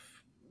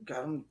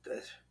got him?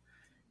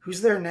 Who's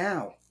there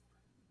now?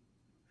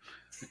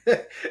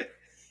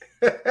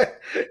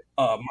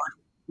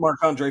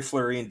 Marc-Andre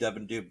Fleury and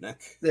Devin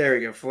Dubnyk. There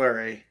we go,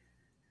 Fleury.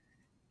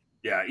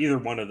 Yeah, either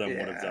one of them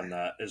would have done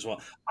that as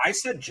well. I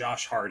said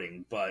Josh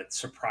Harding, but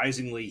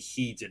surprisingly,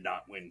 he did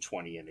not win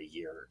 20 in a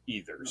year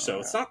either.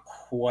 So it's not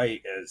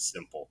quite as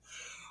simple.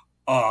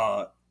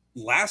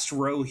 Last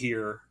row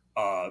here,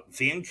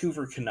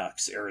 Vancouver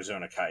Canucks,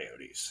 Arizona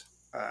Coyotes.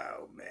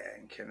 Oh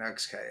man,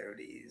 Canucks,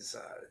 Coyotes.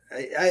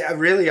 I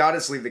really,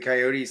 honestly, the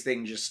Coyotes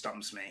thing just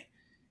stumps me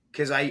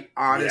because I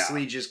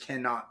honestly just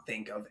cannot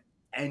think of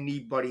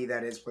anybody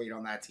that has played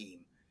on that team.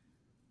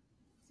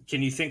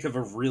 Can you think of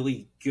a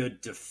really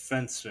good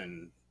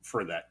defenseman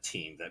for that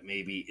team that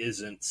maybe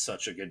isn't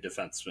such a good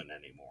defenseman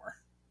anymore?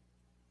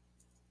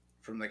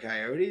 From the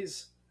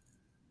Coyotes?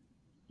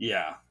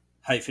 Yeah,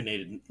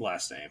 hyphenated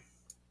last name.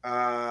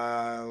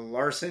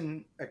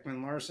 Larson,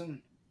 Ekman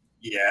Larson.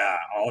 Yeah,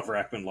 Oliver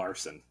Ekman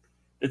Larson.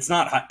 It's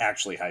not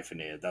actually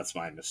hyphenated. That's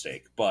my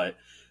mistake. But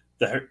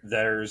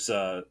there's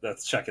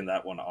that's checking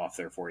that one off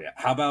there for you.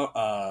 How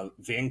about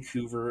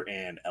Vancouver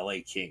and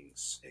LA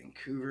Kings?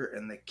 Vancouver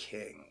and the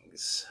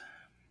Kings.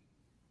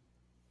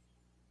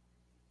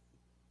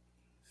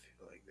 I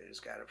feel like there's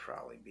got to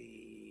probably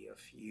be a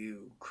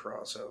few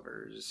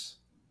crossovers.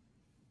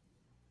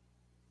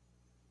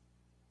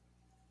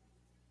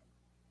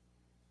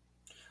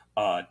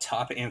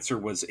 Top answer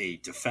was a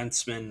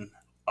defenseman.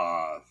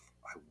 I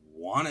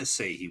want to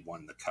say he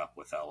won the Cup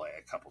with LA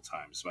a couple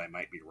times, but I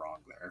might be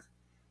wrong there.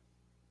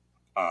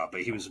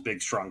 But he was a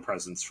big, strong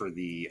presence for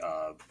the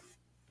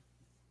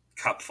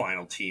Cup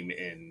final team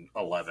in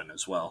 11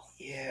 as well.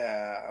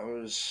 Yeah, I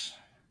was.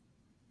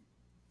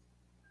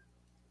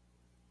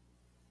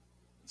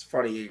 It's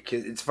funny.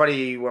 It's funny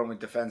you went with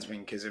defenseman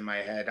because in my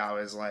head I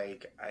was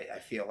like, I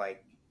feel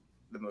like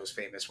the most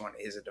famous one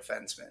is a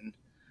defenseman.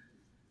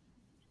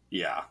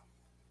 Yeah.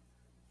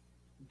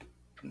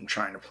 I'm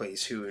trying to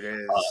place who it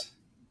is.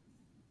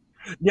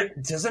 Yeah,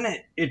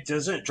 it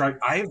doesn't drive.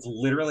 I've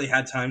literally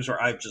had times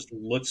where I've just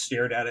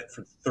stared at it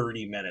for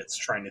 30 minutes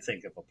trying to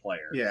think of a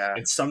player. Yeah.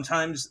 And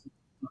sometimes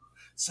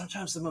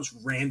the most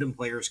random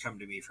players come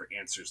to me for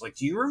answers. Like,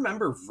 do you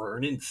remember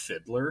Vernon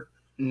Fiddler?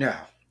 No.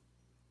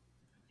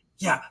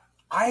 Yeah.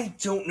 I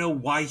don't know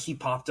why he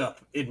popped up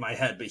in my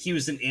head, but he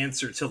was an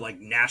answer to like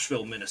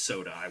Nashville,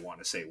 Minnesota, I want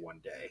to say one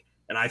day.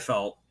 And I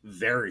felt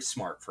very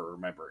smart for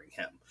remembering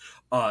him.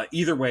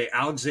 Either way,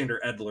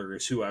 Alexander Edler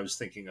is who I was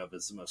thinking of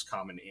as the most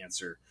common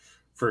answer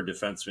for a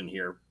defenseman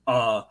here.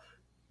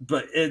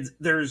 But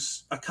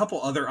there's a couple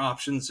other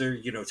options there.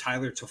 You know,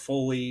 Tyler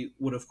Toffoli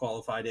would have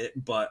qualified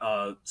it, but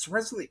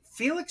surprisingly,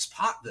 Felix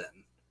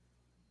Potvin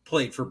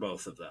played for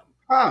both of them,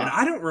 and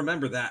I don't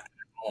remember that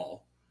at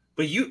all.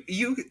 But you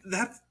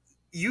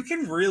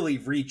can really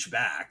reach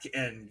back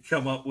and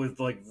come up with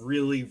like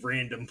really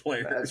random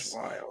players. That's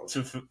wild.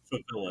 To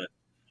fulfill it.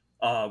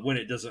 When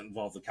it doesn't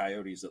involve the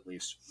Coyotes, at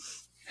least.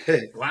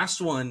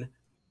 Last one,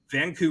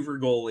 Vancouver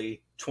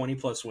goalie, 20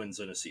 plus wins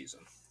in a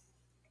season.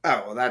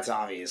 Oh, well, that's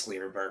obviously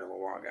Roberto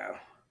Luongo.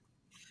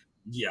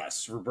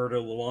 Yes,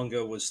 Roberto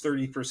Luongo was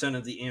 30%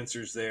 of the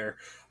answers there.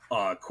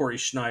 Corey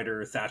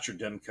Schneider, Thatcher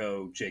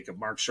Demko, Jacob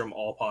Markstrom,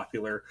 all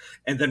popular.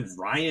 And then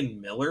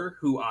Ryan Miller,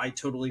 who I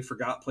totally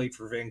forgot played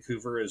for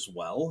Vancouver as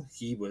well.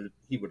 He would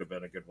have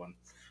been a good one.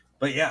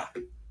 But yeah,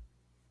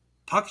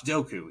 Puck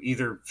Doku,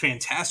 either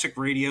fantastic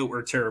radio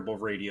or terrible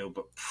radio,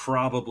 but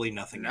probably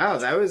nothing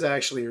else. No, that was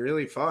actually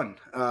really fun.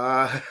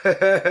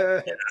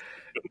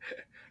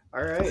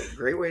 All right,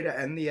 great way to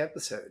end the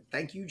episode.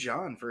 Thank you,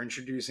 John, for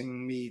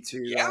introducing me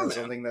to Yeah, man.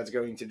 something that's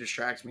going to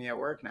distract me at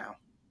work now.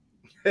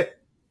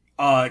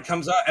 It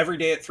comes out every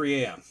day at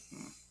 3 a.m.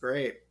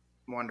 Great,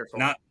 wonderful.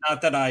 Not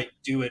that I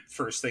do it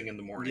first thing in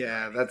the morning or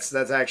Yeah, anything.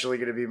 that's actually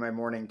going to be my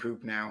morning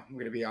poop now. I'm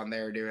going to be on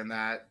there doing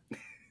that.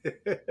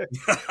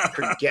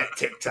 Forget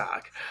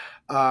TikTok.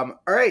 All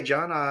right,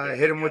 John, There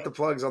hit you him with go. the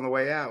plugs on the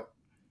way out.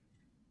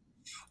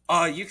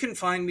 You can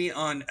find me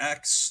on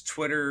X,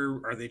 Twitter.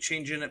 Are they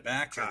changing it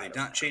back? Are I they don't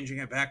not know. changing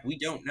it back? We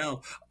don't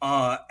know.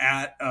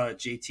 At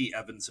JT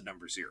Evans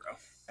number 0.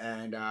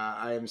 And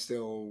I am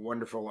still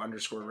wonderful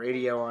 _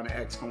 radio on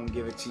X. Go and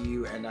give it to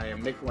you. And I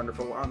am Nick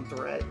Wonderful on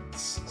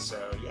Threads.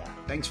 So yeah,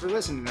 thanks for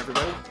listening,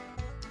 everybody.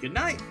 Good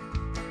night.